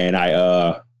there, man.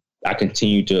 I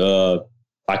continued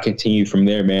from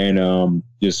there, man.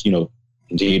 Just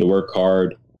continue to work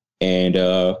hard and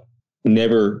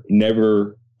never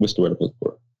what's the word I'm looking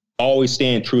for? Always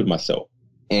staying true to myself.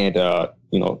 And I'll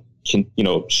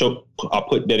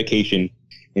put dedication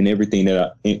in everything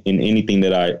in anything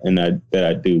that I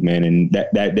do, man. And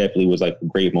that definitely was like a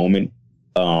great moment.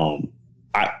 I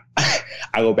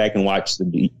go back and watch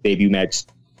the debut match,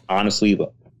 honestly,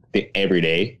 every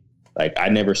day. Like I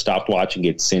never stopped watching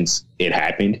it since it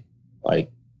happened. Like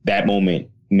that moment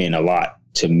meant a lot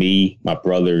to me, my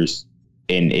brothers,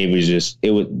 and that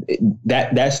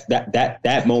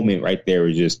moment right there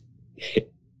was just, if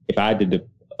I had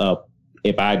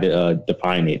to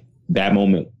define it, that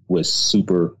moment was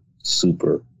super,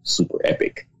 super, super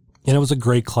epic. And it was a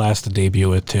great class to debut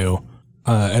with too.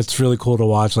 It's really cool to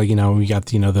watch. Like, we got,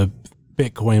 the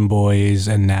Bitcoin boys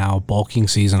and now bulking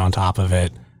season on top of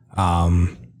it.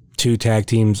 2 tag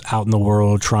teams out in the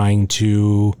world trying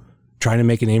to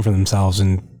make a name for themselves,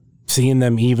 and seeing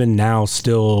them even now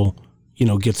still,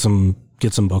 get some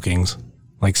bookings,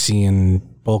 like seeing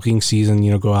bulking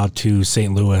season, go out to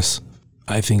St. Louis,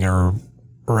 I think, or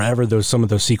wherever some of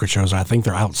those secret shows are. I think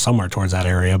they're out somewhere towards that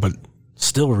area, but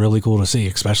still really cool to see,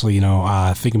 especially,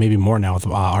 I think maybe more now with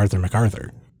Arthur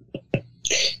MacArthur.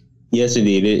 Yes,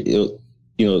 indeed.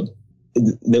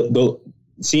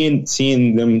 Seeing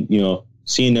them,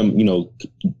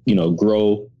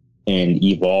 grow and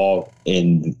evolve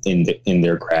in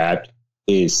their craft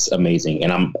is amazing.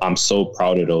 And I'm so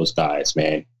proud of those guys,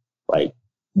 man. Like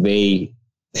they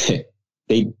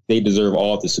deserve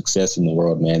all the success in the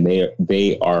world, man.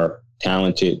 They are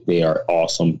talented. They are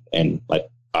awesome. And like,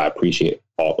 I appreciate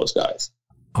all those guys.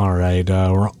 All right.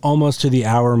 We're almost to the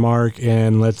hour mark,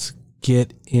 and let's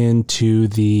get into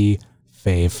the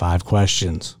Fave 5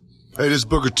 questions. Hey, this is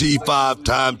Booker T,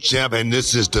 5-time champ, and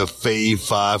this is the Fave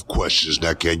 5 questions.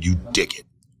 Now, can you dig it?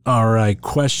 All right.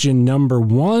 Question number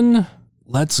 1.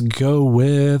 Let's go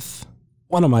with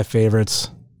one of my favorites.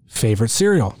 Favorite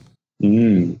cereal?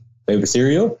 Favorite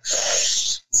cereal?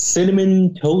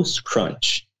 Cinnamon Toast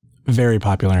Crunch. Very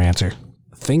popular answer.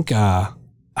 I think, I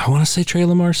want to say Trey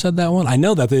Lamar said that one. I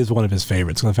know that is one of his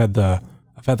favorites. I've had the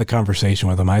conversation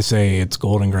with him. I say it's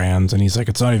Golden Grahams, and he's like,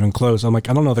 it's not even close. I'm like,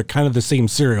 I don't know. They're kind of the same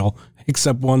cereal,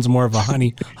 except one's more of a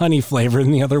honey flavor,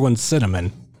 and the other one's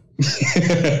cinnamon.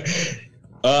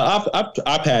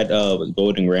 I've had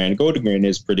Golden Grand. Golden Grand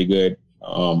is pretty good.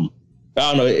 I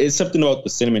don't know. It's something about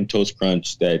the Cinnamon Toast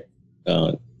Crunch that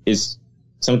is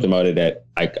something about it that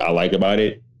I like about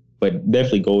it. But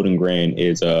definitely Golden Grand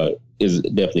is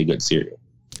definitely a good cereal.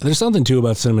 There's something too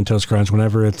about Cinnamon Toast Crunch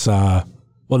whenever it's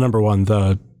number one,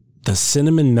 the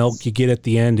cinnamon milk you get at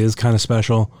the end is kind of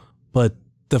special, but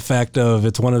the fact of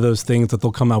it's one of those things that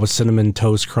they'll come out with Cinnamon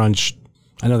Toast Crunch.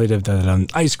 I know they've done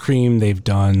ice cream, they've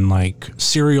done like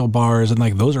cereal bars, and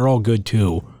like those are all good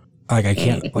too. Like I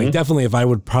can't like definitely if I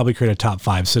would probably create a top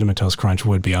 5, Cinnamon Toast Crunch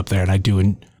would be up there, and I do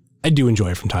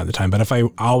enjoy it from time to time. But if I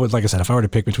always, like I said, if I were to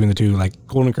pick between the two, like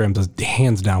Golden Grahams is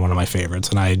hands down one of my favorites,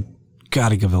 and I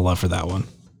gotta give the love for that one.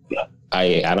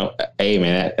 I don't. Hey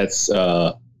man, that's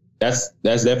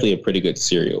definitely a pretty good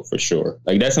cereal for sure.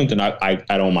 Like that's something I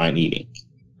don't mind eating.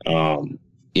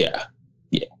 Yeah.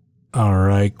 All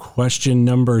right, question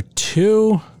number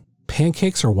 2: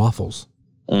 pancakes or waffles?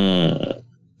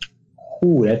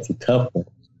 Ooh, that's a tough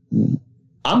one.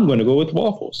 I'm gonna go with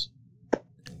waffles.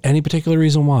 Any particular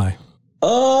reason why?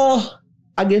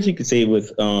 I guess you could say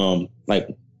with like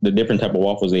the different type of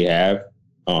waffles they have.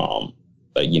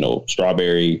 Like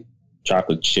strawberry,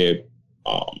 chocolate chip.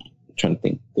 I'm trying to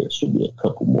think. There should be a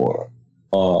couple more.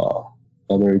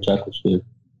 Strawberry, chocolate chip.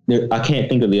 I can't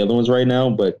think of the other ones right now,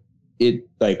 but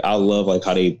I love like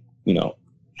how they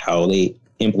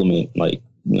implement like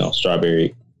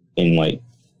strawberry and like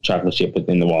chocolate chip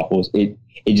within the waffles. It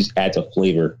just adds a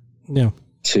flavor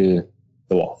to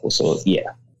the waffle. So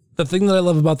yeah. The thing that I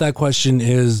love about that question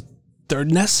is they're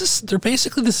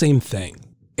basically the same thing.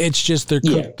 It's just they're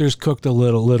cooked a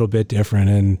little bit different,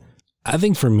 and I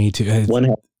think for me too,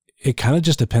 it kind of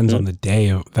just depends on the day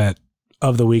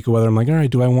of the week, or whether I'm like, all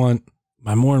right, am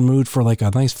I more in mood for like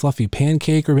a nice fluffy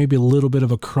pancake or maybe a little bit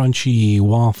of a crunchy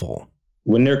waffle?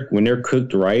 When they're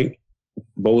cooked right,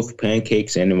 both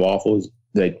pancakes and the waffles,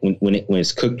 like when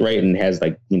it's cooked right and has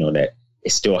like that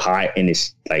it's still hot and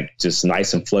it's like just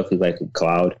nice and fluffy like a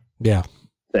cloud. Yeah.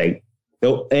 Like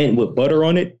and with butter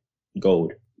on it,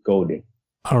 golden.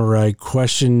 All right,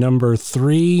 question number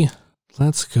 3.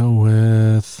 Let's go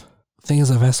with. The thing is,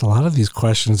 I've asked a lot of these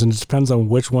questions, and it depends on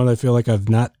which one I feel like I've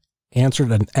not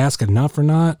answered and asked enough or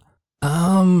not.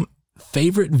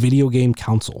 Favorite video game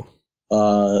console?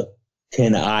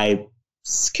 Can I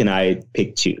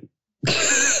pick 2?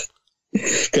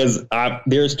 Because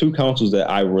there's 2 consoles that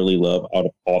I really love out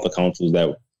of all the consoles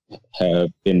that have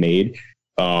been made.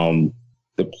 The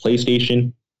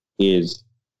PlayStation is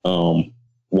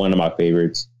one of my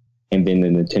favorites, and then the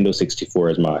Nintendo 64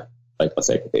 is my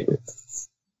second favorite.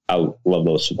 I love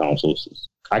those 2 consoles.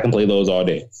 I can play those all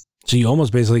day. So you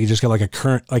almost basically just got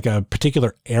a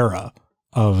particular era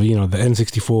of the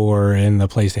N64 and the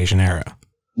PlayStation era.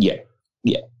 Yeah.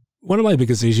 One of my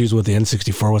biggest issues with the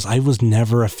N64 was I was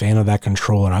never a fan of that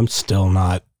controller. I'm still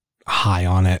not high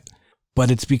on it, but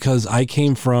it's because I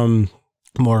came from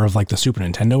more of like the Super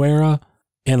Nintendo era,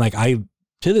 and like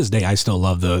to this day, I still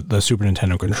love the Super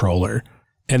Nintendo controller,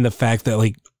 and the fact that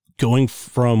like going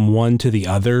from one to the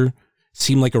other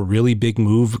seemed like a really big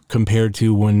move compared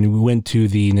to when we went to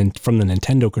from the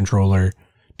Nintendo controller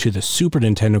to the Super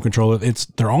Nintendo controller.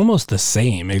 They're almost the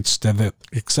same,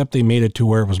 except they made it to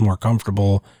where it was more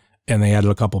comfortable and they added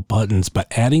a couple buttons, but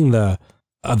adding the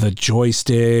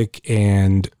joystick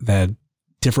and that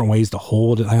different ways to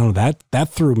hold it, I don't know, that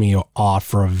threw me off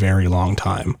for a very long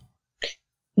time.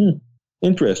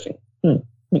 Interesting. I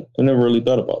never really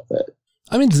thought about that.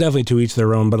 I mean, it's definitely to each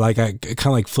their own, but like I kind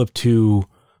of like flipped to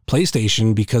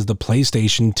PlayStation because the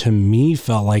PlayStation to me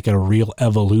felt like a real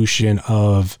evolution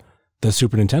of the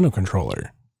Super Nintendo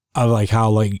controller. I like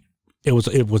how like it was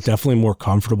definitely more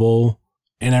comfortable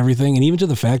and everything, and even to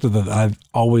the fact that I've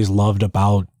always loved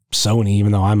about Sony,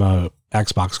 even though I'm a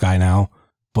Xbox guy now,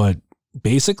 but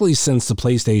basically since the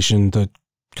PlayStation, the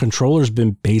controller's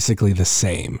been basically the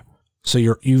same. So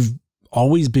you've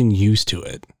always been used to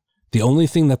it. The only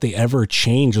thing that they ever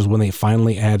changed was when they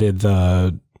finally added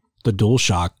the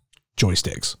DualShock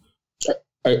joysticks.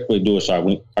 Wait, DualShock.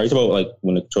 Are you talking about like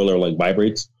when the controller like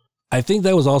vibrates? I think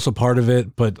that was also part of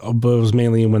it, but it was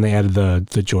mainly when they added the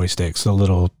joysticks,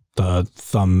 the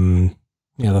thumb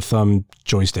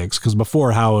joysticks. Because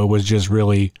before, how it was just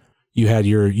really you had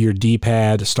your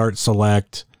D-pad, start,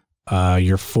 select,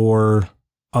 your 4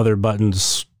 other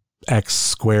buttons, X,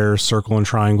 square, circle, and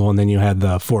triangle, and then you had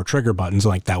the 4 trigger buttons.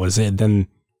 Like that was it. Then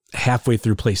halfway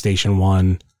through PlayStation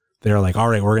 1, they're like, all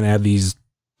right, we're going to add these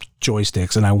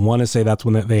joysticks. And I want to say that's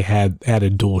when they had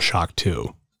added DualShock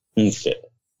 2. Okay.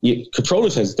 Yeah,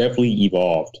 controllers has definitely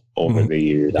evolved over the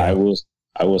years. Yeah. I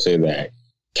will say that.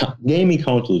 Gaming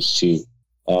consoles too.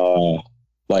 I'm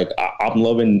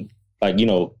loving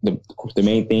the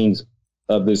main things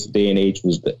of this day and age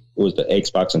was the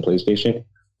Xbox and PlayStation.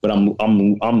 But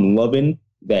I'm loving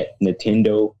that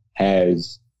Nintendo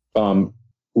has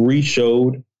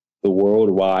re-showed the world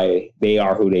why they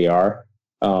are who they are.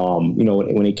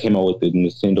 When it came out with the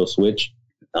Nintendo Switch,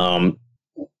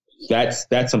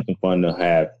 that's something fun to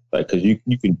have, like, because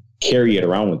you can carry it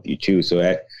around with you too. So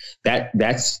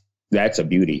that's a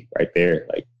beauty right there.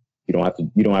 Like you don't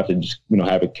have to just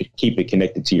have it, keep it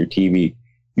connected to your TV.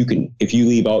 You can, if you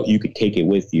leave out, you can take it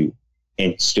with you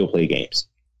and still play games.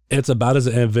 It's about as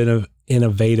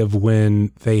innovative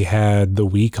when they had the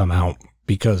Wii come out,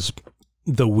 because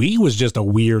the Wii was just a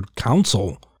weird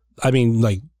console. I mean,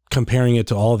 like comparing it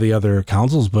to all the other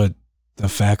consoles, but the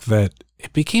fact that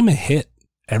it became a hit,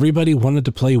 everybody wanted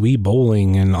to play Wii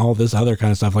bowling and all this other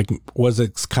kind of stuff. Like, was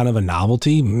it kind of a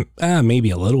novelty? Maybe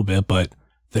a little bit, but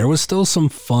there was still some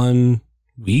fun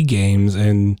Wii games,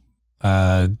 and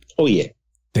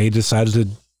they decided to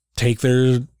take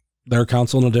their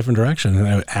console in a different direction,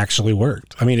 and it actually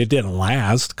worked. I mean, it didn't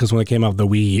last, because when it came out the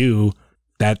Wii U,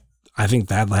 I think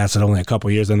that lasted only a couple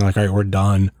of years, and they're like, all right, we're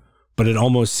done. But it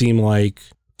almost seemed like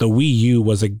the Wii U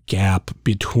was a gap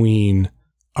between,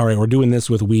 all right, we're doing this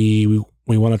with Wii,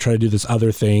 we want to try to do this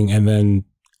other thing, and then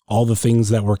all the things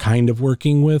that were kind of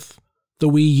working with the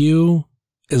Wii U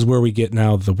is where we get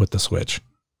now with the Switch.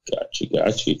 Got you.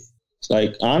 It's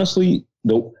like, honestly,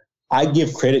 I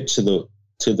give credit to the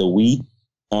Wii,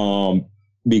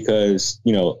 because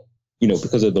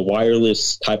because of the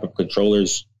wireless type of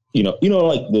controllers, like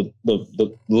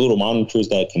the little monitors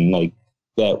that can like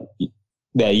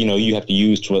that you have to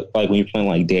use to, like, when you're playing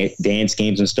like dance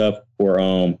games and stuff, or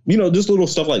just little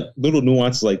stuff, like little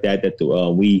nuances like that the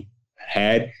Wii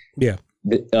had. Yeah.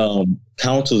 The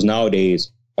consoles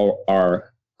nowadays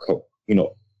are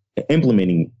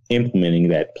implementing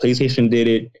that. PlayStation did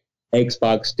it,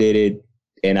 Xbox did it,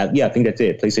 and I think that's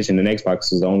it. PlayStation and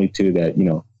Xbox is the only two that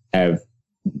have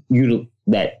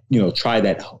try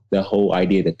that whole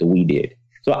idea that the Wii did.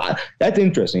 So that's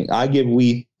interesting. I give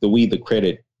the Wii the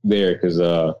credit there, because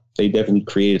they definitely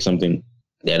created something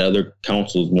that other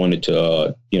consoles wanted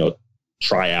to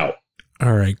try out.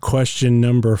 All right, question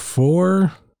number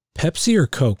 4: Pepsi or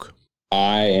Coke?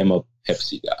 I am a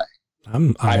Pepsi guy.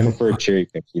 I prefer cherry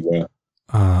Pepsi, bro.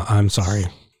 I'm sorry.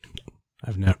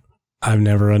 I've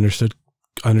never understood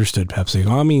Pepsi.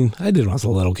 Well, I mean, I did when I was a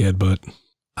little kid, but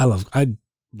I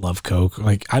love Coke.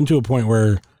 Like, I'm to a point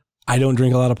where I don't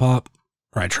drink a lot of pop,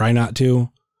 or I try not to.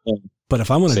 Yeah. But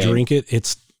if I'm going to drink it,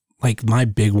 it's like my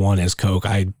big one is Coke.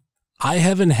 I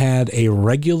haven't had a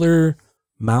regular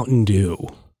Mountain Dew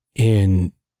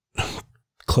in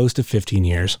close to 15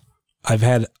 years.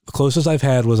 The closest I've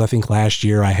had was, I think last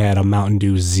year I had a Mountain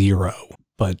Dew Zero.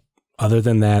 But other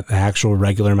than that, the actual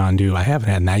regular Mountain Dew, I haven't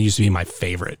had, and that used to be my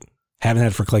favorite. Haven't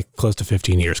had for like close to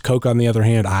 15 years. Coke, on the other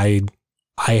hand, I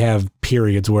have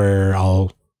periods where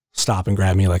I'll stop and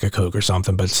grab me like a Coke or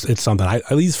something, but it's something,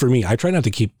 at least for me, I try not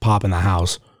to keep pop in the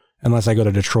house unless I go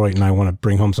to Detroit and I want to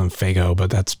bring home some Faygo, but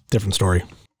that's a different story.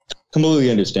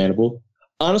 Completely understandable.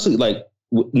 Honestly, like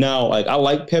now, like I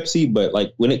like Pepsi, but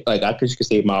like when it, like I could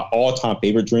say my all-time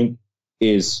favorite drink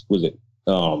was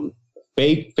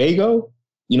Faygo?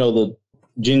 The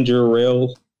ginger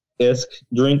ale-esque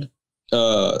drink.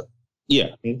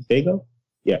 Faygo?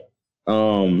 Yeah.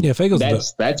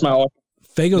 Faygo's that's my all.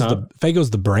 Faygo's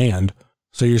the brand.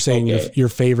 So you're saying your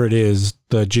favorite is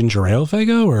the ginger ale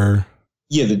Faygo, or?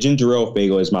 Yeah, the ginger ale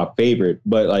Faygo is my favorite,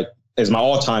 but like it's my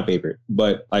all-time favorite.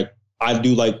 But like I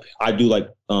do like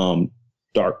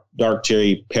dark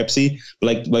cherry Pepsi.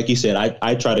 But like you said,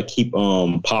 I try to keep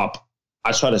pop.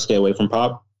 I try to stay away from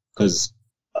pop because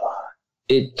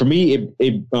it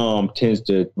tends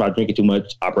to, if I drink it too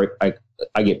much,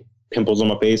 I get pimples on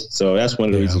my face. So that's one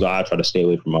of the reasons why I try to stay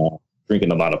away from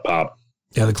drinking a lot of pop.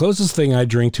 Yeah, the closest thing I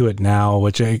drink to it now,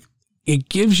 which it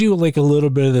gives you like a little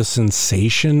bit of the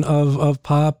sensation of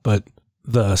pop, but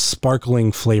the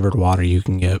sparkling flavored water you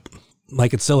can get,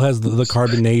 like it still has the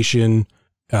carbonation.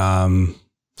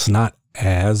 It's not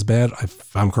as bad.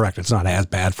 If I'm correct, it's not as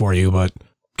bad for you, but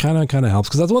kind of helps.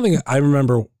 Because that's one thing I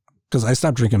remember, because I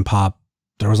stopped drinking pop.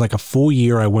 There was like a full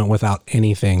year I went without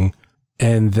anything.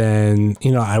 And then,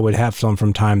 I would have some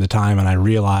from time to time, and I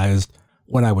realized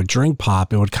when I would drink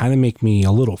pop, it would kind of make me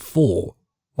a little full.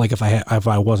 Like if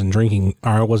I wasn't drinking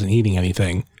or I wasn't eating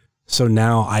anything. So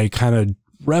now I kind of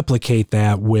replicate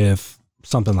that with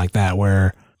something like that,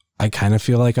 where I kind of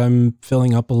feel like I'm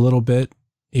filling up a little bit,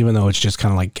 even though it's just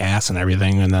kind of like gas and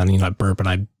everything. And then, I burp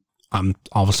and I'm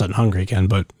all of a sudden hungry again.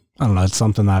 But I don't know. It's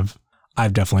something I've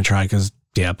definitely tried, because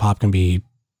pop can be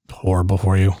horrible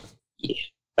for you. Yeah.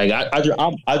 Like I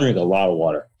drink a lot of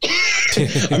water.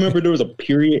 I remember there was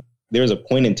a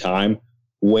point in time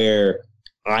where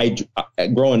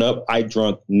growing up, I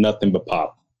drank nothing but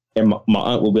pop, and my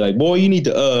aunt would be like, "Boy, you need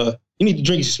to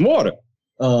drink some water."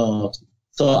 So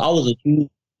I was a huge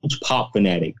pop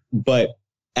fanatic. But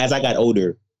as I got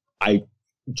older, I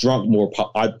drank more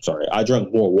pop. I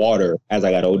drank more water as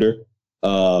I got older,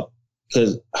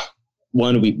 because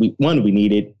one we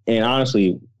needed, and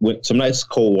honestly, with some nice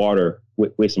cold water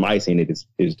with some ice in it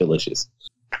is delicious.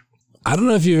 I don't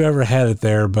know if you've ever had it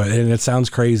there, and it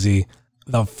sounds crazy.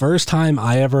 The first time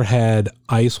I ever had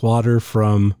ice water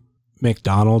from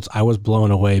McDonald's, I was blown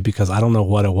away because I don't know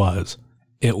what it was.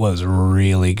 It was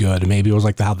really good. Maybe it was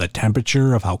like how the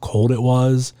temperature of how cold it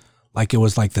was. Like it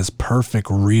was like this perfect,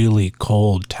 really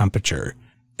cold temperature.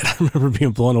 And I remember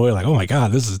being blown away like, oh my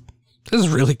God, this is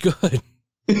really good.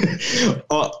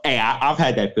 Oh, hey, I've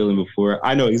had that feeling before.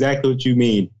 I know exactly what you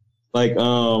mean. Like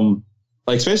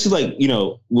especially like, you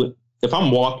know, if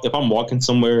I'm walking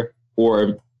somewhere,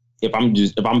 or if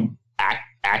I'm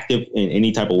active in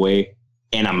any type of way,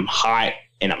 and I'm hot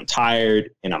and I'm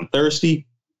tired and I'm thirsty,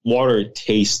 water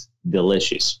tastes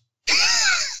delicious.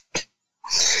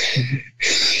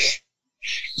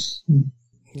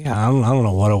 Yeah, I don't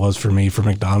know what it was for me for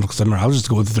McDonald's, because I remember I was just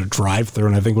going through the drive-thru,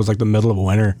 and I think it was like the middle of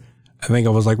winter. I think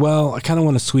I was like, well, I kind of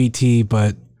want a sweet tea,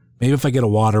 but maybe if I get a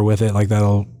water with it, like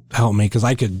that'll help me, because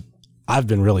I've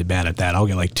been really bad at that. I'll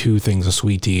get like 2 things of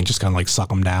sweet tea and just kind of like suck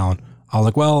them down. I was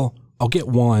like, well, I'll get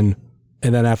one,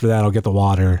 and then after that I'll get the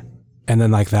water, and then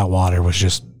like that water was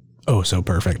just so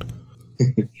perfect.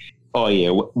 Oh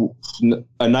yeah,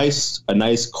 a nice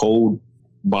cold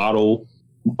bottle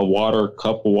of water,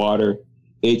 cup of water.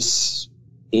 It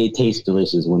tastes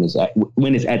delicious when it's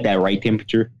at that right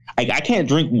temperature. I can't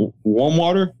drink warm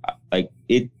water. Like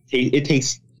it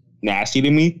tastes nasty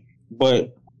to me.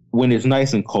 But when it's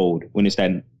nice and cold, when it's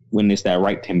that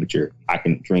right temperature, I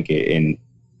can drink it, and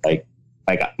like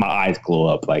my eyes glow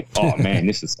up. Like, oh man,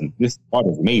 this water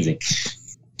is amazing.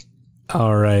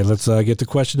 All right, let's get to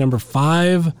question number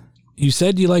 5. You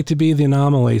said you like to be the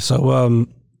anomaly, so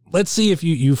let's see if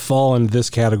you fall into this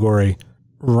category.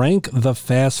 Rank the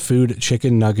fast food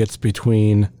chicken nuggets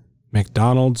between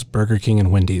McDonald's, Burger King,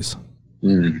 and Wendy's.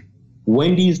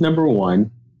 Wendy's number 1.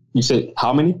 You said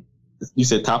how many? You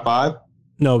said top 5?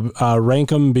 No, rank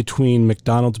them between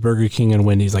McDonald's, Burger King, and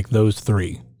Wendy's, like those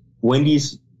 3.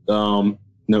 Wendy's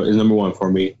is number 1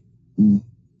 for me,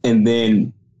 and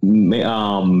then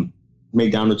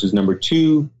McDonald's is number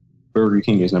 2. Burger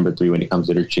King is number 3 when it comes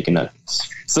to their chicken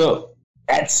nuggets. So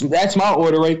that's my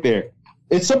order right there.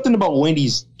 It's something about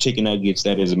Wendy's chicken nuggets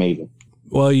that is amazing.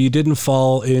 Well, you didn't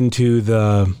fall into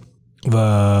the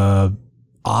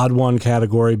odd one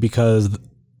category, because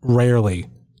rarely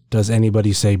does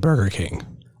anybody say Burger King.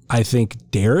 I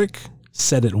think Derek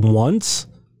said it once,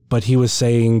 but he was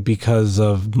saying because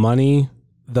of money,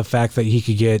 the fact that he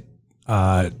could get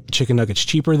chicken nuggets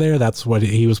cheaper there, that's what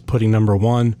he was putting number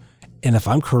 1. And if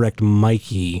I'm correct,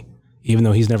 Mikey, even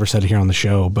though he's never said it here on the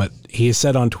show, but he has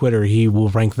said on Twitter he will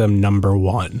rank them number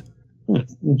 1.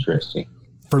 Interesting.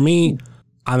 For me,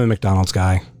 I'm a McDonald's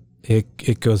guy.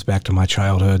 It goes back to my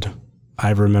childhood. I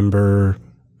remember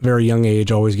very young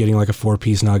age always getting like a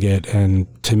 4-piece nugget, and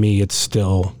to me it's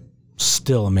still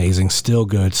amazing, still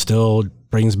good, still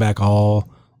brings back all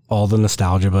the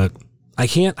nostalgia. But I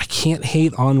can't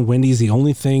hate on Wendy's. The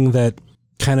only thing that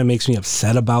kind of makes me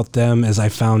upset about them is I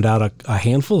found out a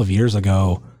handful of years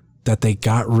ago that they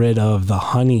got rid of the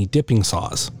honey dipping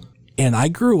sauce. And I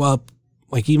grew up,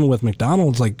 like, even with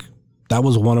McDonald's, like, that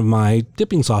was one of my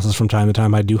dipping sauces from time to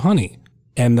time. I'd do honey.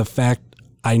 And the fact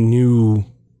I knew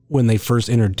when they first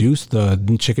introduced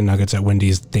the chicken nuggets at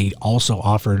Wendy's, they also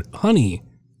offered honey.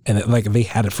 And they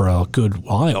had it for a good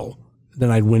while.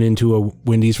 Then I went into a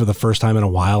Wendy's for the first time in a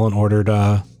while and ordered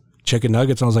chicken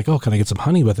nuggets. And I was like, oh, can I get some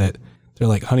honey with it? They're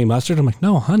like, honey mustard? I'm like,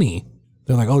 no, honey.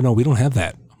 They're like, oh, no, we don't have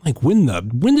that. I'm like, when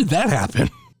did that happen?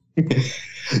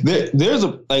 There's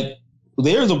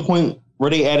a point where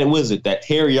they added, that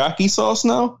teriyaki sauce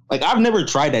now? Like, I've never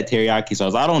tried that teriyaki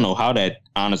sauce. I don't know how that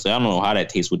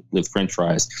tastes with French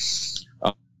fries.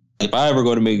 If I ever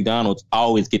go to McDonald's, I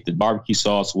always get the barbecue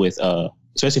sauce with,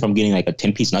 especially if I'm getting like a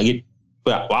 10-piece nugget.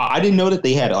 But wow, I didn't know that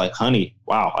they had like honey.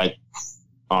 Wow, like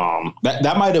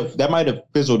that might have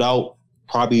fizzled out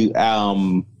probably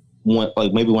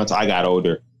maybe once I got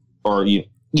older, or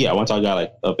once I got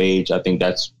like of age. I think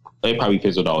they probably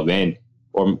fizzled out then,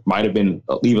 or might have been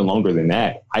even longer than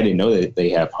that. I didn't know that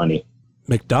they have honey.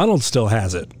 McDonald's still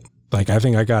has it. Like, I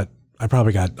think I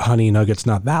probably got honey nuggets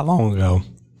not that long ago,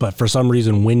 but for some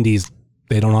reason Wendy's,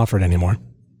 they don't offer it anymore.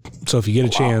 So if you get a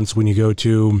chance when you go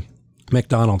to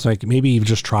McDonald's, like, maybe you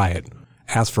just try it.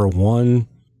 Ask for one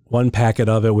packet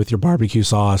of it with your barbecue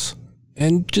sauce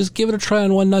and just give it a try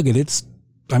on one nugget. it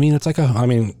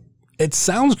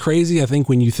sounds crazy. I think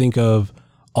when you think of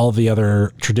all the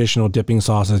other traditional dipping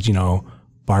sauces,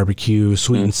 barbecue,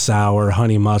 sweet and sour,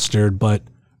 honey mustard, but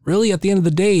really at the end of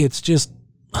the day, it's just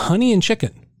honey and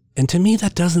chicken. And to me,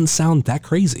 that doesn't sound that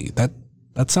crazy. That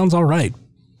sounds all right.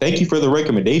 Thank you for the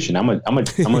recommendation. I'm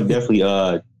gonna definitely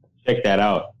check that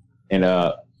out, and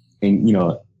I'll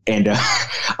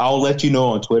let you know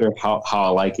on Twitter how I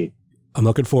like it. I'm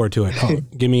looking forward to it. Oh,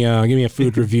 give me a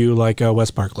food review like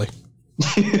Wes Barkley.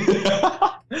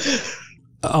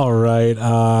 All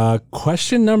right.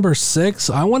 Question number 6.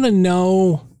 I want to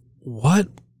know what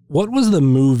was the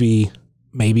movie?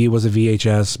 Maybe it was a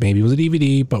VHS, maybe it was a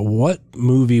DVD, but what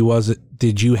movie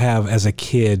did you have as a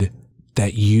kid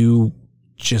that you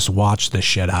just watched the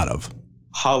shit out of?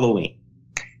 Halloween.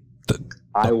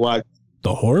 I watched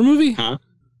the horror movie? Huh?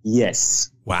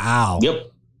 Yes. Wow.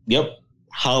 Yep.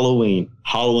 Halloween.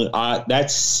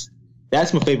 That's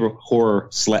my favorite horror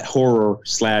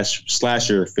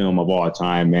slasher film of all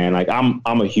time, man. Like I'm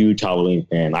a huge Halloween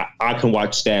fan. I can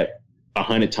watch that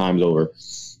 100 times over.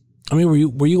 I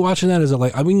mean, were you watching that as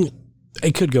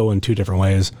it could go in two different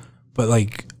ways, but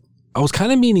like I was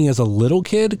kind of meaning as a little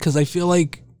kid, because I feel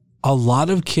like a lot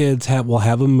of kids will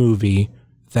have a movie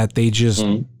that they just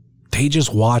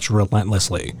watch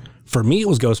relentlessly. For me, it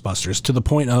was Ghostbusters, to the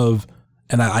point of,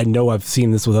 and I know I've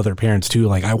seen this with other parents too.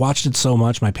 Like I watched it so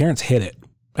much, my parents hid it,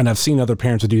 and I've seen other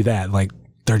parents do that. Like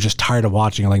they're just tired of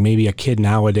watching it. Like maybe a kid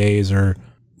nowadays, or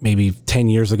maybe 10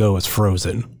 years ago, was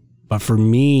Frozen. But for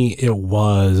me, it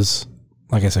was,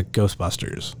 like I said,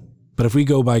 Ghostbusters. But if we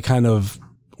go by kind of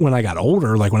when I got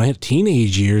older, like when I hit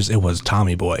teenage years, it was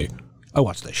Tommy Boy. I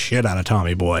watched the shit out of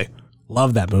Tommy Boy.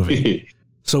 Love that movie.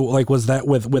 So like, was that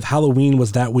with Halloween?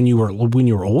 Was that when you were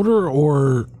older,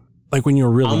 or like when you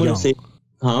were really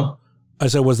young? I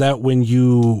said, was that when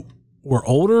you were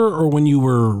older or when you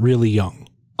were really young?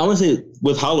 I'm gonna say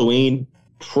with Halloween,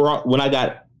 when I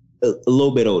got a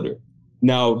little bit older.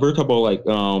 Now, if we're talking about like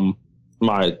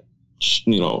my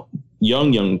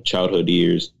young childhood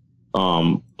years,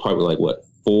 probably like what,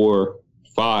 4,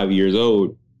 5 years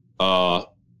old.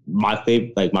 My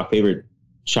favorite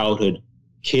childhood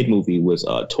kid movie was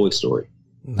Toy Story.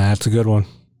 That's a good one.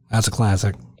 That's a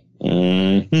classic.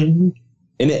 Mm-hmm.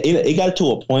 And it got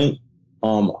to a point.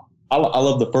 I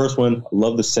love the first one. I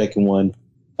love the second one.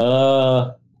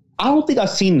 I don't think I've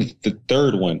seen the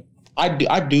third one.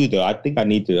 I do though. I think I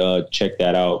need to check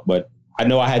that out. But I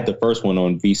know I had the first one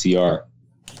on VCR.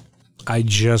 I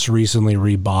just recently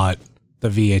rebought the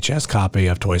VHS copy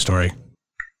of Toy Story.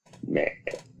 Man,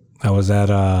 I was at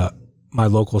my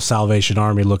local Salvation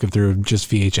Army looking through just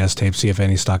VHS tapes, see if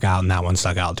any stuck out, and that one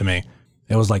stuck out to me.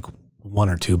 It was like $1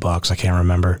 or $2. I can't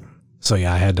remember. So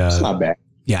yeah, I had to. It's not bad.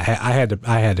 Yeah, I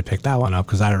had to pick that one up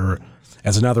because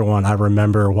as another one, I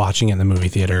remember watching it in the movie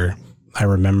theater. I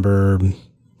remember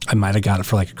I might have got it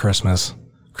for like a Christmas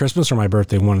or my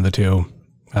birthday, one of the two.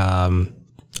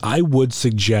 I would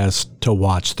suggest to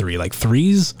watch 3. Like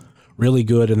 3's really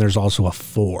good, and there's also a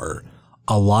 4.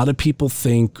 A lot of people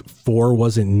think 4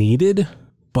 wasn't needed,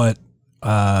 but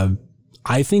I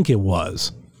think it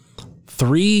was.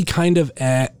 3 kind of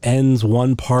ends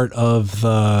one part of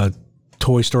the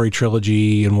Toy Story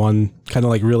trilogy, and one kind of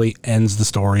like really ends the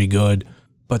story good.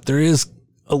 But there is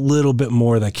a little bit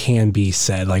more that can be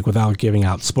said, like without giving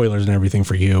out spoilers and everything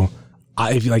for you.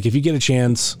 If you get a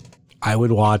chance, I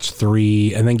would watch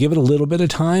 3 and then give it a little bit of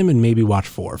time and maybe watch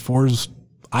 4. 4's,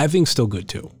 I think, still good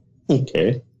too.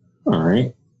 Okay. All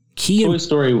right. Toy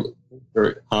Story,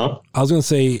 huh? I was going to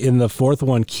say in the 4th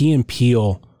one, Key and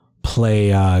Peele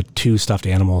play 2 stuffed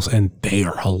animals, and they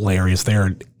are hilarious. They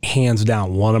are hands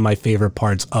down one of my favorite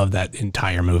parts of that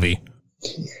entire movie.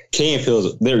 Key and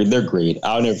Peele, they're great.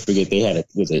 I'll never forget they had a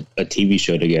TV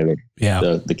show together.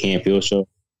 Yeah, the Key and Peele show.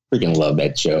 Freaking love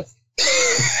that show.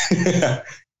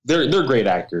 They're great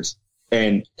actors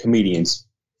and comedians.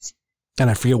 And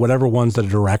I forget whatever one's the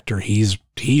director. He's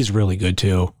really good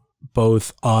too.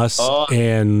 Both Us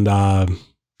and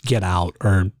Get Out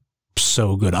are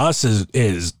so good. Us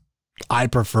is I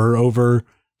prefer over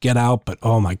Get Out, but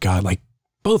oh my god, like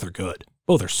both are good.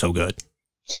 Both are so good.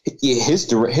 Yeah, his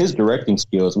directing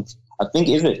skills. I think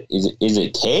is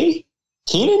it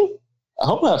Keenan? I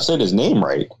hope I've said his name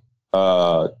right.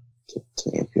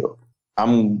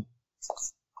 I'm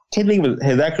can't think of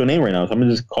his actual name right now, so I'm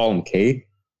gonna just call him K.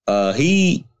 I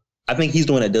think he's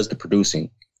the one that does the producing.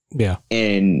 Yeah,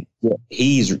 and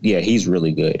he's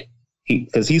really good.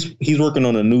 Because he's working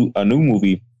on a new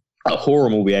movie, a horror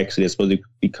movie actually that's supposed to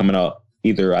be coming out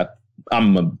either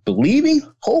I'm believing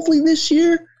hopefully this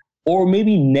year or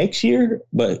maybe next year.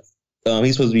 But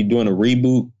he's supposed to be doing a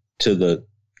reboot to the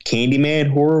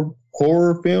Candyman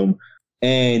horror film,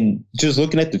 and just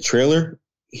looking at the trailer,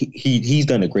 he's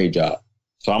done a great job.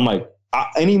 So I'm like,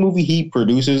 any movie he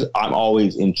produces, I'm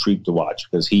always intrigued to watch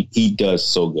because he does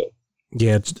so good.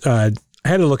 Yeah, I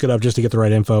had to look it up just to get the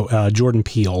right info. Jordan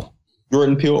Peele.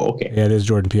 Jordan Peele, okay. Yeah, it is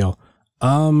Jordan Peele.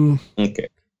 Okay.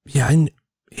 Yeah, and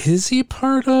is he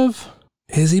part of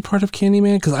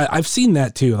Candyman? Because I've seen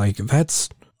that too. Like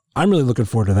I'm really looking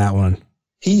forward to that one.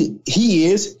 He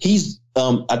is. He's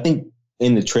I think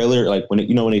in the trailer, like when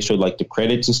when they showed like the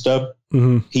credits and stuff,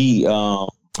 he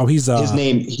he's his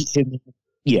name. He's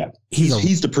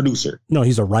the producer. No,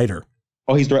 he's a writer.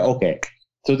 Oh, he's right. Okay,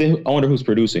 so then I wonder who's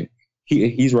producing.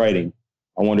 He's writing.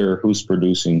 I wonder who's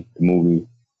producing the movie.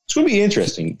 It's gonna be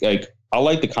interesting. Like I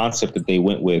like the concept that they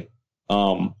went with.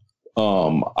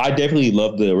 I definitely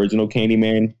love the original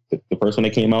Candyman, the first one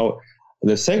that came out.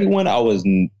 The second one, I was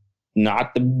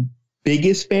not the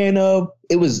biggest fan of.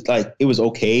 It was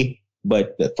okay,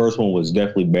 but the first one was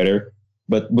definitely better.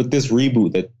 But with this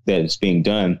reboot that is being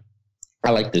done,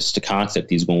 I like the concept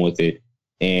he's going with it,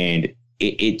 and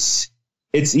it's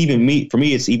even for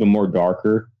me, it's even more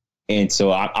darker. And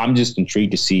so I'm just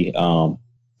intrigued to see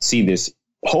this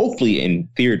hopefully in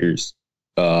theaters.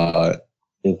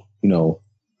 If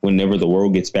whenever the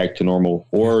world gets back to normal,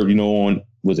 or on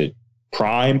was it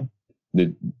Prime,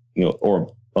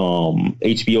 or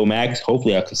HBO Max.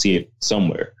 Hopefully, I can see it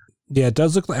somewhere. Yeah, it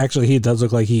does look like, actually, he does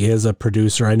look like he is a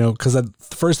producer. I know, because the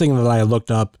first thing that I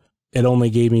looked up, it only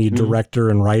gave me director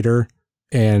and writer,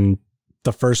 and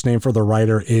the first name for the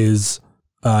writer is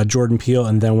Jordan Peele.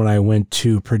 And then when I went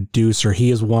to producer,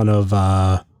 he is one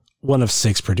of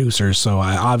 6 producers. So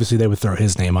obviously they would throw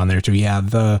his name on there too.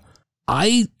 Yeah,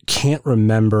 I can't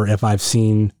remember if I've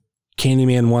seen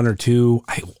Candyman 1 or 2.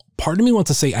 Part of me wants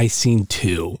to say I've seen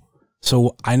 2.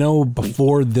 So I know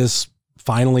before this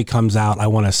finally comes out, I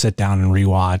want to sit down and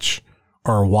rewatch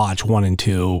or watch 1 and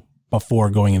 2 before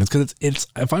going in. Because it's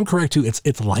if I'm correct too,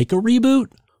 it's like a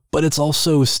reboot, but it's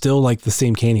also still like the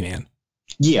same Candyman.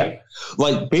 Yeah,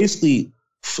 like basically,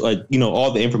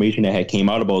 all the information that had came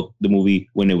out about the movie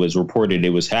when it was reported it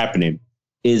was happening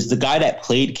is the guy that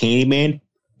played Candyman.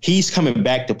 He's coming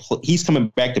back to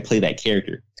play that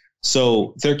character.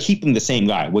 So they're keeping the same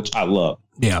guy, which I love.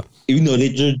 Yeah, even though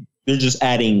they're just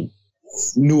adding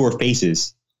newer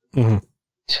faces to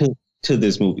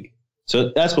this movie.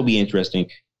 So that's gonna be interesting.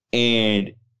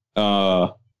 And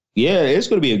it's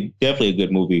gonna be definitely a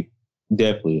good movie.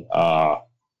 Definitely. I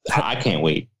can't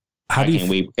wait. I can't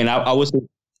wait. And I was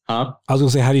gonna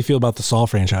say, how do you feel about the Saw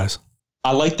franchise?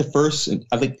 I like the first.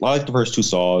 I like the first 2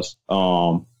 Saws.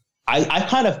 I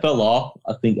kind of fell off.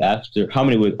 I think after how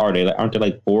many are they? Aren't there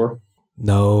like 4?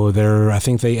 No, I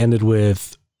think they ended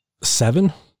with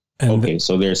 7. And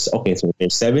so there's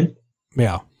 7.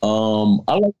 Yeah.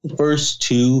 I like the first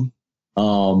 2.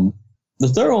 The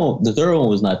third one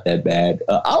was not that bad.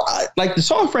 I like the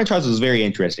Saw franchise was very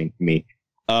interesting to me.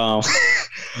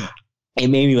 It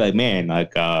made me like, man,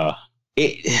 like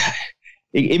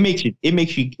it makes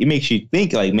you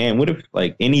think like, man, what if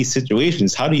like any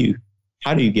situations, how do you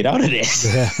get out of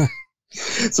this? Yeah.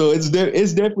 So it's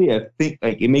definitely a thing.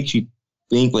 Like it makes you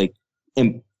think like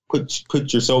and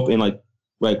put yourself in like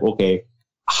okay,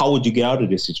 how would you get out of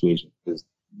this situation? Because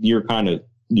you're kind of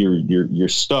you're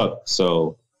stuck.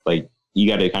 So like you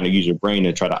got to kind of use your brain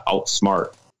to try to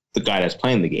outsmart the guy that's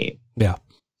playing the game. Yeah.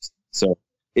 So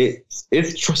it's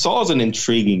Saw's an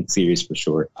intriguing series for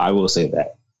sure. I will say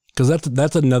that, because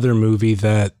that's another movie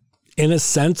that, in a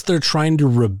sense, they're trying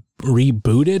to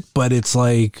reboot it, but it's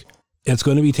like it's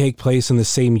going to take place in the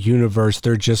same universe.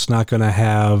 They're just not going to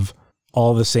have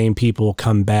all the same people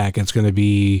come back. It's going to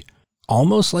be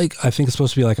almost like, I think it's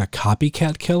supposed to be like a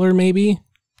copycat killer, maybe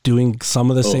doing some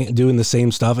of the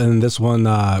same stuff. And this one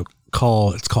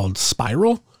it's called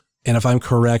Spiral. And if I'm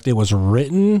correct, it was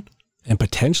written and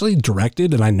potentially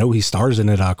directed, and I know he stars in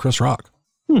it, Chris Rock.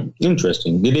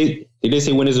 Interesting. Did they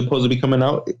say when is it supposed to be coming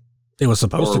out? It was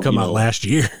supposed to come out last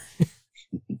year,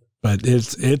 but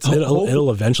it'll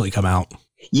eventually come out.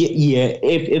 Yeah.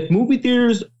 If movie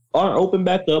theaters aren't open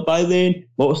back up by then,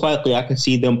 most likely I can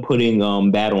see them putting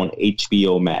that on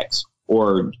HBO Max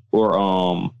or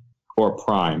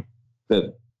Prime. I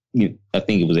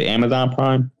think it was Amazon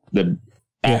Prime, the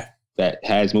app that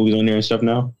has movies on there and stuff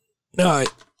now. No,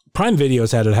 Prime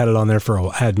Video's had it on there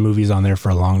had movies on there for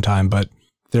a long time, but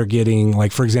they're getting,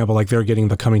 like, for example, like they're getting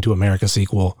the Coming to America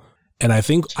sequel. And I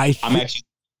think I'm actually,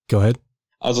 go ahead.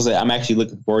 I was gonna say, I'm actually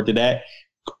looking forward to that,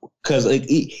 because like,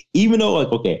 even though like,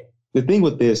 okay, the thing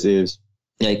with this is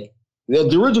like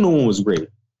the original one was great.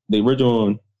 The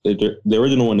original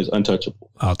one is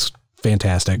untouchable. Oh, it's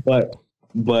fantastic. But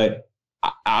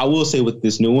I will say with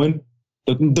this new one,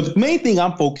 the main thing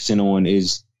I'm focusing on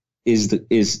is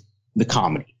the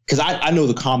comedy. Because I know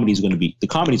the comedy's going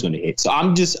to hit. So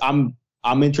I'm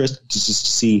interested to just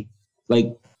see,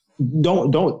 like,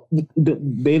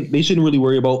 they shouldn't really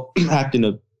worry about having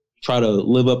to try to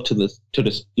live up to the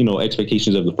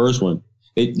expectations of the first one.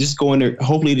 They just go in there.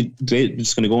 Hopefully they're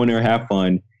just going to go in there and have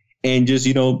fun and just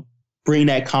bring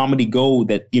that comedy gold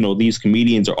that these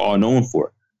comedians are all known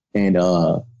for. And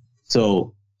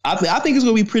so I think it's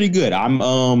gonna be pretty good.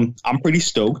 I'm pretty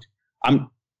stoked.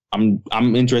 I'm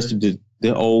interested in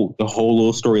the whole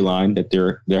little storyline that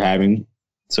they're having.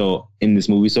 So in this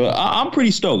movie, so I'm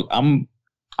pretty stoked. I'm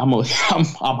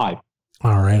hyped.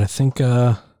 All right, I think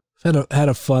had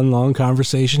a fun long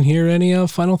conversation here. Any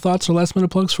final thoughts or last minute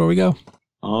plugs before we go?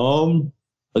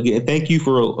 Again, thank you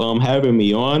for having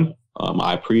me on.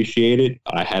 I appreciate it.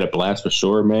 I had a blast for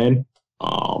sure, man.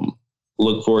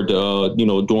 Look forward to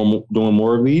doing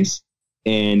more of these.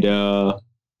 And I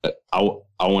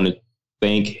want to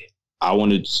thank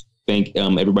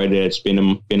everybody that's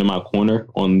been in my corner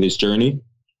on this journey.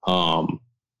 From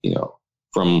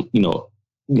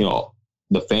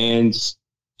the fans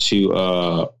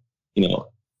to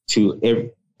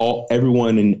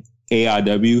everyone in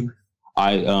AIW.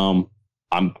 I'm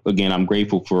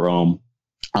grateful for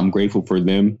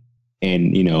them,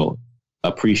 and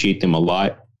appreciate them a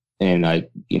lot. And I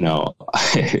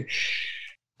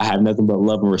have nothing but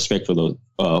love and respect for those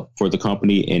for the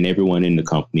company and everyone in the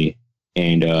company.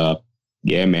 And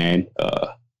yeah, man,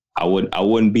 I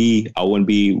wouldn't be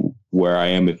where I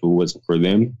am if it wasn't for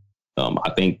them.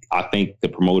 I thank the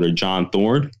promoter John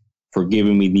Thorne for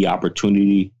giving me the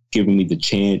opportunity, giving me the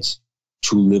chance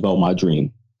to live out my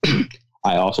dream.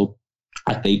 I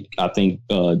thank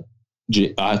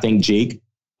Jake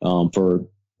for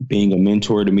being a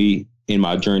mentor to me in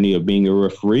my journey of being a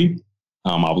referee.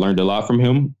 I've learned a lot from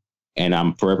him, and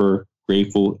I'm forever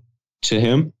grateful to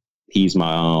him. He's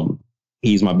my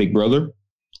big brother.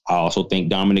 I also thank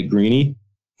Dominic Greeny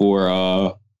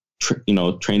for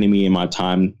training me in my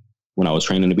time when I was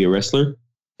training to be a wrestler,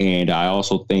 and I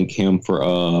also thank him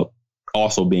for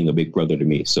also being a big brother to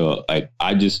me. So I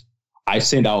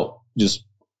send out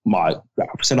my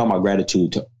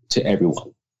gratitude to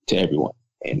everyone,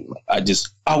 and I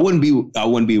wouldn't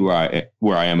be where I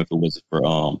am if it wasn't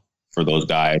for those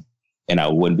guys, and I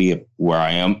wouldn't be where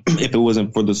I am if it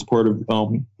wasn't for the support of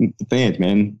the fans,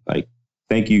 man. Like,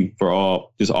 thank you for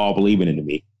all believing into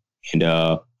me, and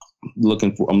I'm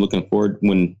looking forward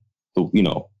when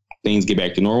things get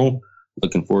back to normal.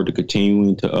 Looking forward to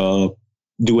continuing to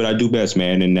do what I do best,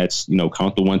 man, and that's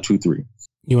count the 1, 2, 3.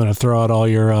 You want to throw out all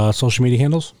your social media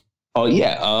handles? Oh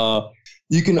yeah,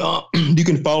 you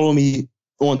can follow me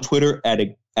on Twitter at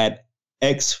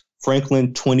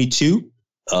xfranklin22.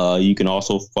 You can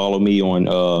also follow me on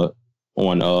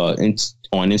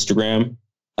Instagram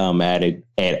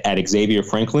at Xavier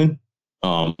Franklin,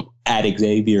 at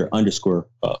Xavier _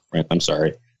 Franklin. I'm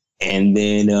sorry, and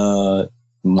then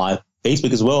my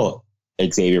Facebook as well,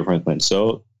 Xavier Franklin.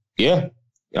 So yeah.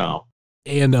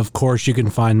 And of course, you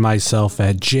can find myself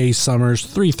at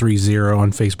jsummers330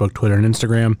 on Facebook, Twitter, and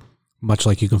Instagram, much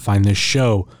like you can find this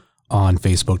show on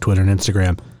Facebook, Twitter, and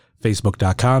Instagram.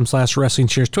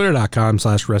 Facebook.com/WrestlingCheers,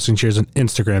 Twitter.com/WrestlingCheers, and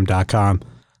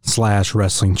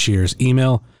Instagram.com/WrestlingCheers.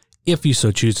 Email, if you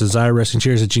so choose, desire,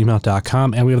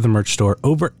 WrestlingCheers@gmail.com, and we have the merch store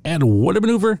over at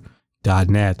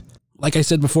whatamaneuver.net. Like I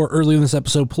said before earlier in this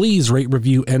episode, please rate,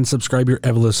 review, and subscribe your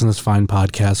ever listen to this fine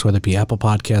podcast, whether it be Apple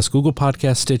Podcasts, Google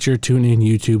Podcasts, Stitcher, TuneIn,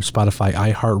 YouTube, Spotify,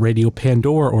 iHeartRadio,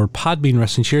 Pandora, or Podbean,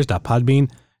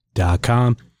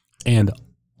 WrestlingCheers.podbean.com. And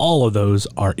all of those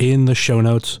are in the show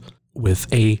notes with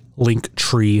a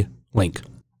Linktree link.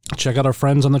 Check out our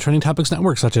friends on the Trending Topics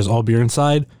Network, such as All Beer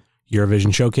Inside,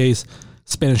 Eurovision Showcase,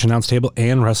 Spanish Announce Table,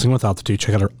 and Wrestling with Altitude.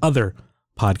 Check out our other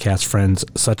podcast friends,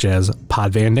 such as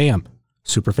Pod Van Dam,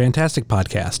 Super Fantastic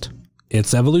Podcast,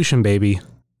 It's Evolution Baby,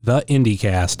 The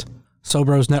IndieCast,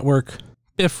 Sobros Network,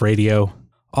 Biff Radio,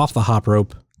 Off the Hop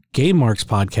Rope, Game Marks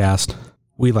Podcast,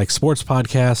 We Like Sports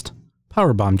Podcast,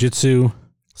 Powerbomb Jitsu,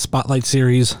 Spotlight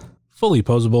Series, Fully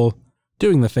Posable,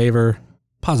 Doing the Favor,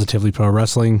 Positively Pro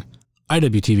Wrestling,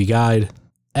 IWTV Guide,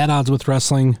 At Odds with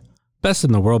Wrestling, Best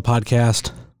in the World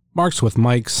Podcast, Marks with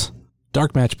Mics,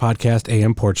 Dark Match Podcast,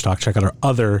 AM Porch Talk. Check out our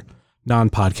other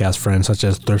non-podcast friends such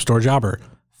as Thrift Store Jobber,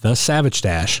 The Savage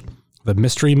Dash, The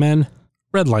Mystery Men,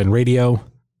 Redline Radio,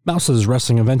 Mouse's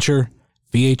Wrestling Adventure,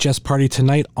 VHS Party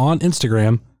Tonight on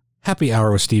Instagram, Happy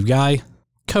Hour with Steve Guy,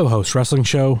 Co-Host Wrestling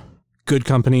Show, Good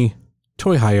Company,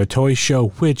 Toy Hi-Yo Toy Show,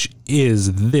 which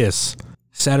is this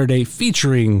Saturday,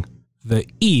 featuring the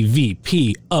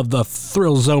EVP of the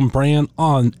Thrill Zone brand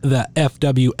on the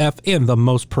FWF and the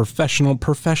most professional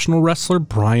wrestler,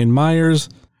 Brian Myers.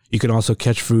 You can also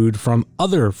catch food from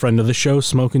other friend of the show,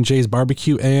 Smokin' Jay's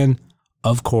Barbecue, and,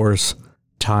 of course,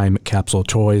 Time Capsule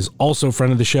Toys, also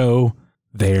friend of the show,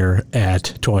 there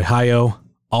at Toy Hi-Yo.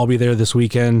 I'll be there this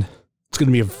weekend. It's going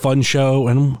to be a fun show,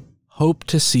 and hope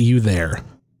to see you there.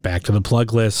 Back to the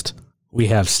plug list. We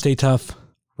have Stay Tough,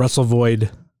 Wrestle Void,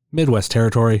 Midwest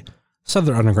Territory,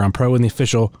 Southern Underground Pro, and the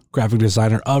official graphic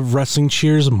designer of Wrestling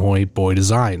Cheers, Moy Boy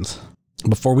Designs.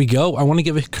 Before we go, I want to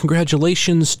give a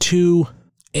congratulations to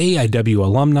AIW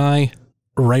alumni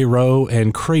Ray Rowe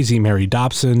and Crazy Mary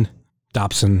Dobson.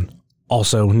 Dobson,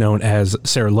 also known as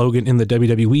Sarah Logan in the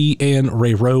WWE, and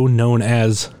Ray Rowe, known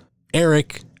as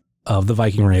Eric of the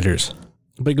Viking Raiders.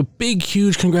 Big,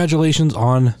 huge congratulations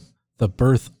on the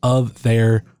birth of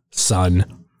their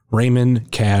son,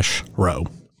 Raymond Cash Rowe.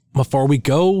 Before we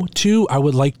go, I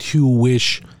would like to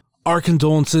wish our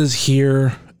condolences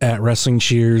here at Wrestling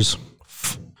Cheers.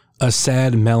 A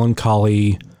sad,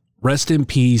 melancholy rest in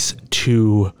peace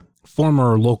to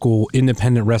former local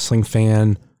independent wrestling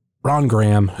fan Ron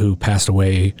Graham, who passed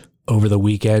away over the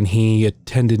weekend. He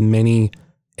attended many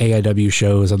AIW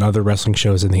shows and other wrestling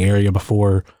shows in the area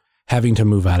before having to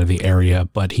move out of the area,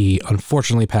 but he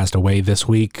unfortunately passed away this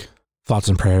week. Thoughts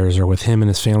and prayers are with him and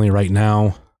his family right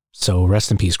now, so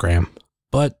rest in peace, Graham.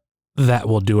 But that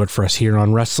will do it for us here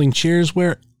on Wrestling Cheers,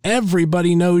 where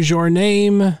everybody knows your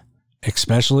name,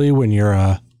 especially when you're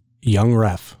a young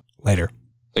ref. Later.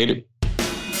 Later.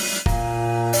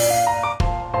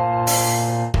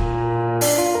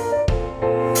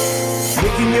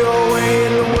 Making your way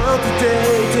in the world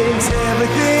today takes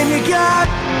everything you got.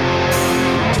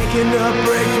 Taking a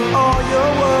break from all your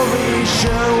worries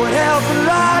sure would help a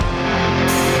lot.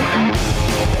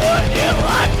 Would you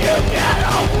like to get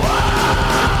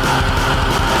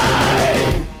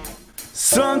away?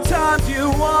 Sometimes you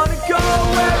wanna go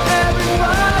where everything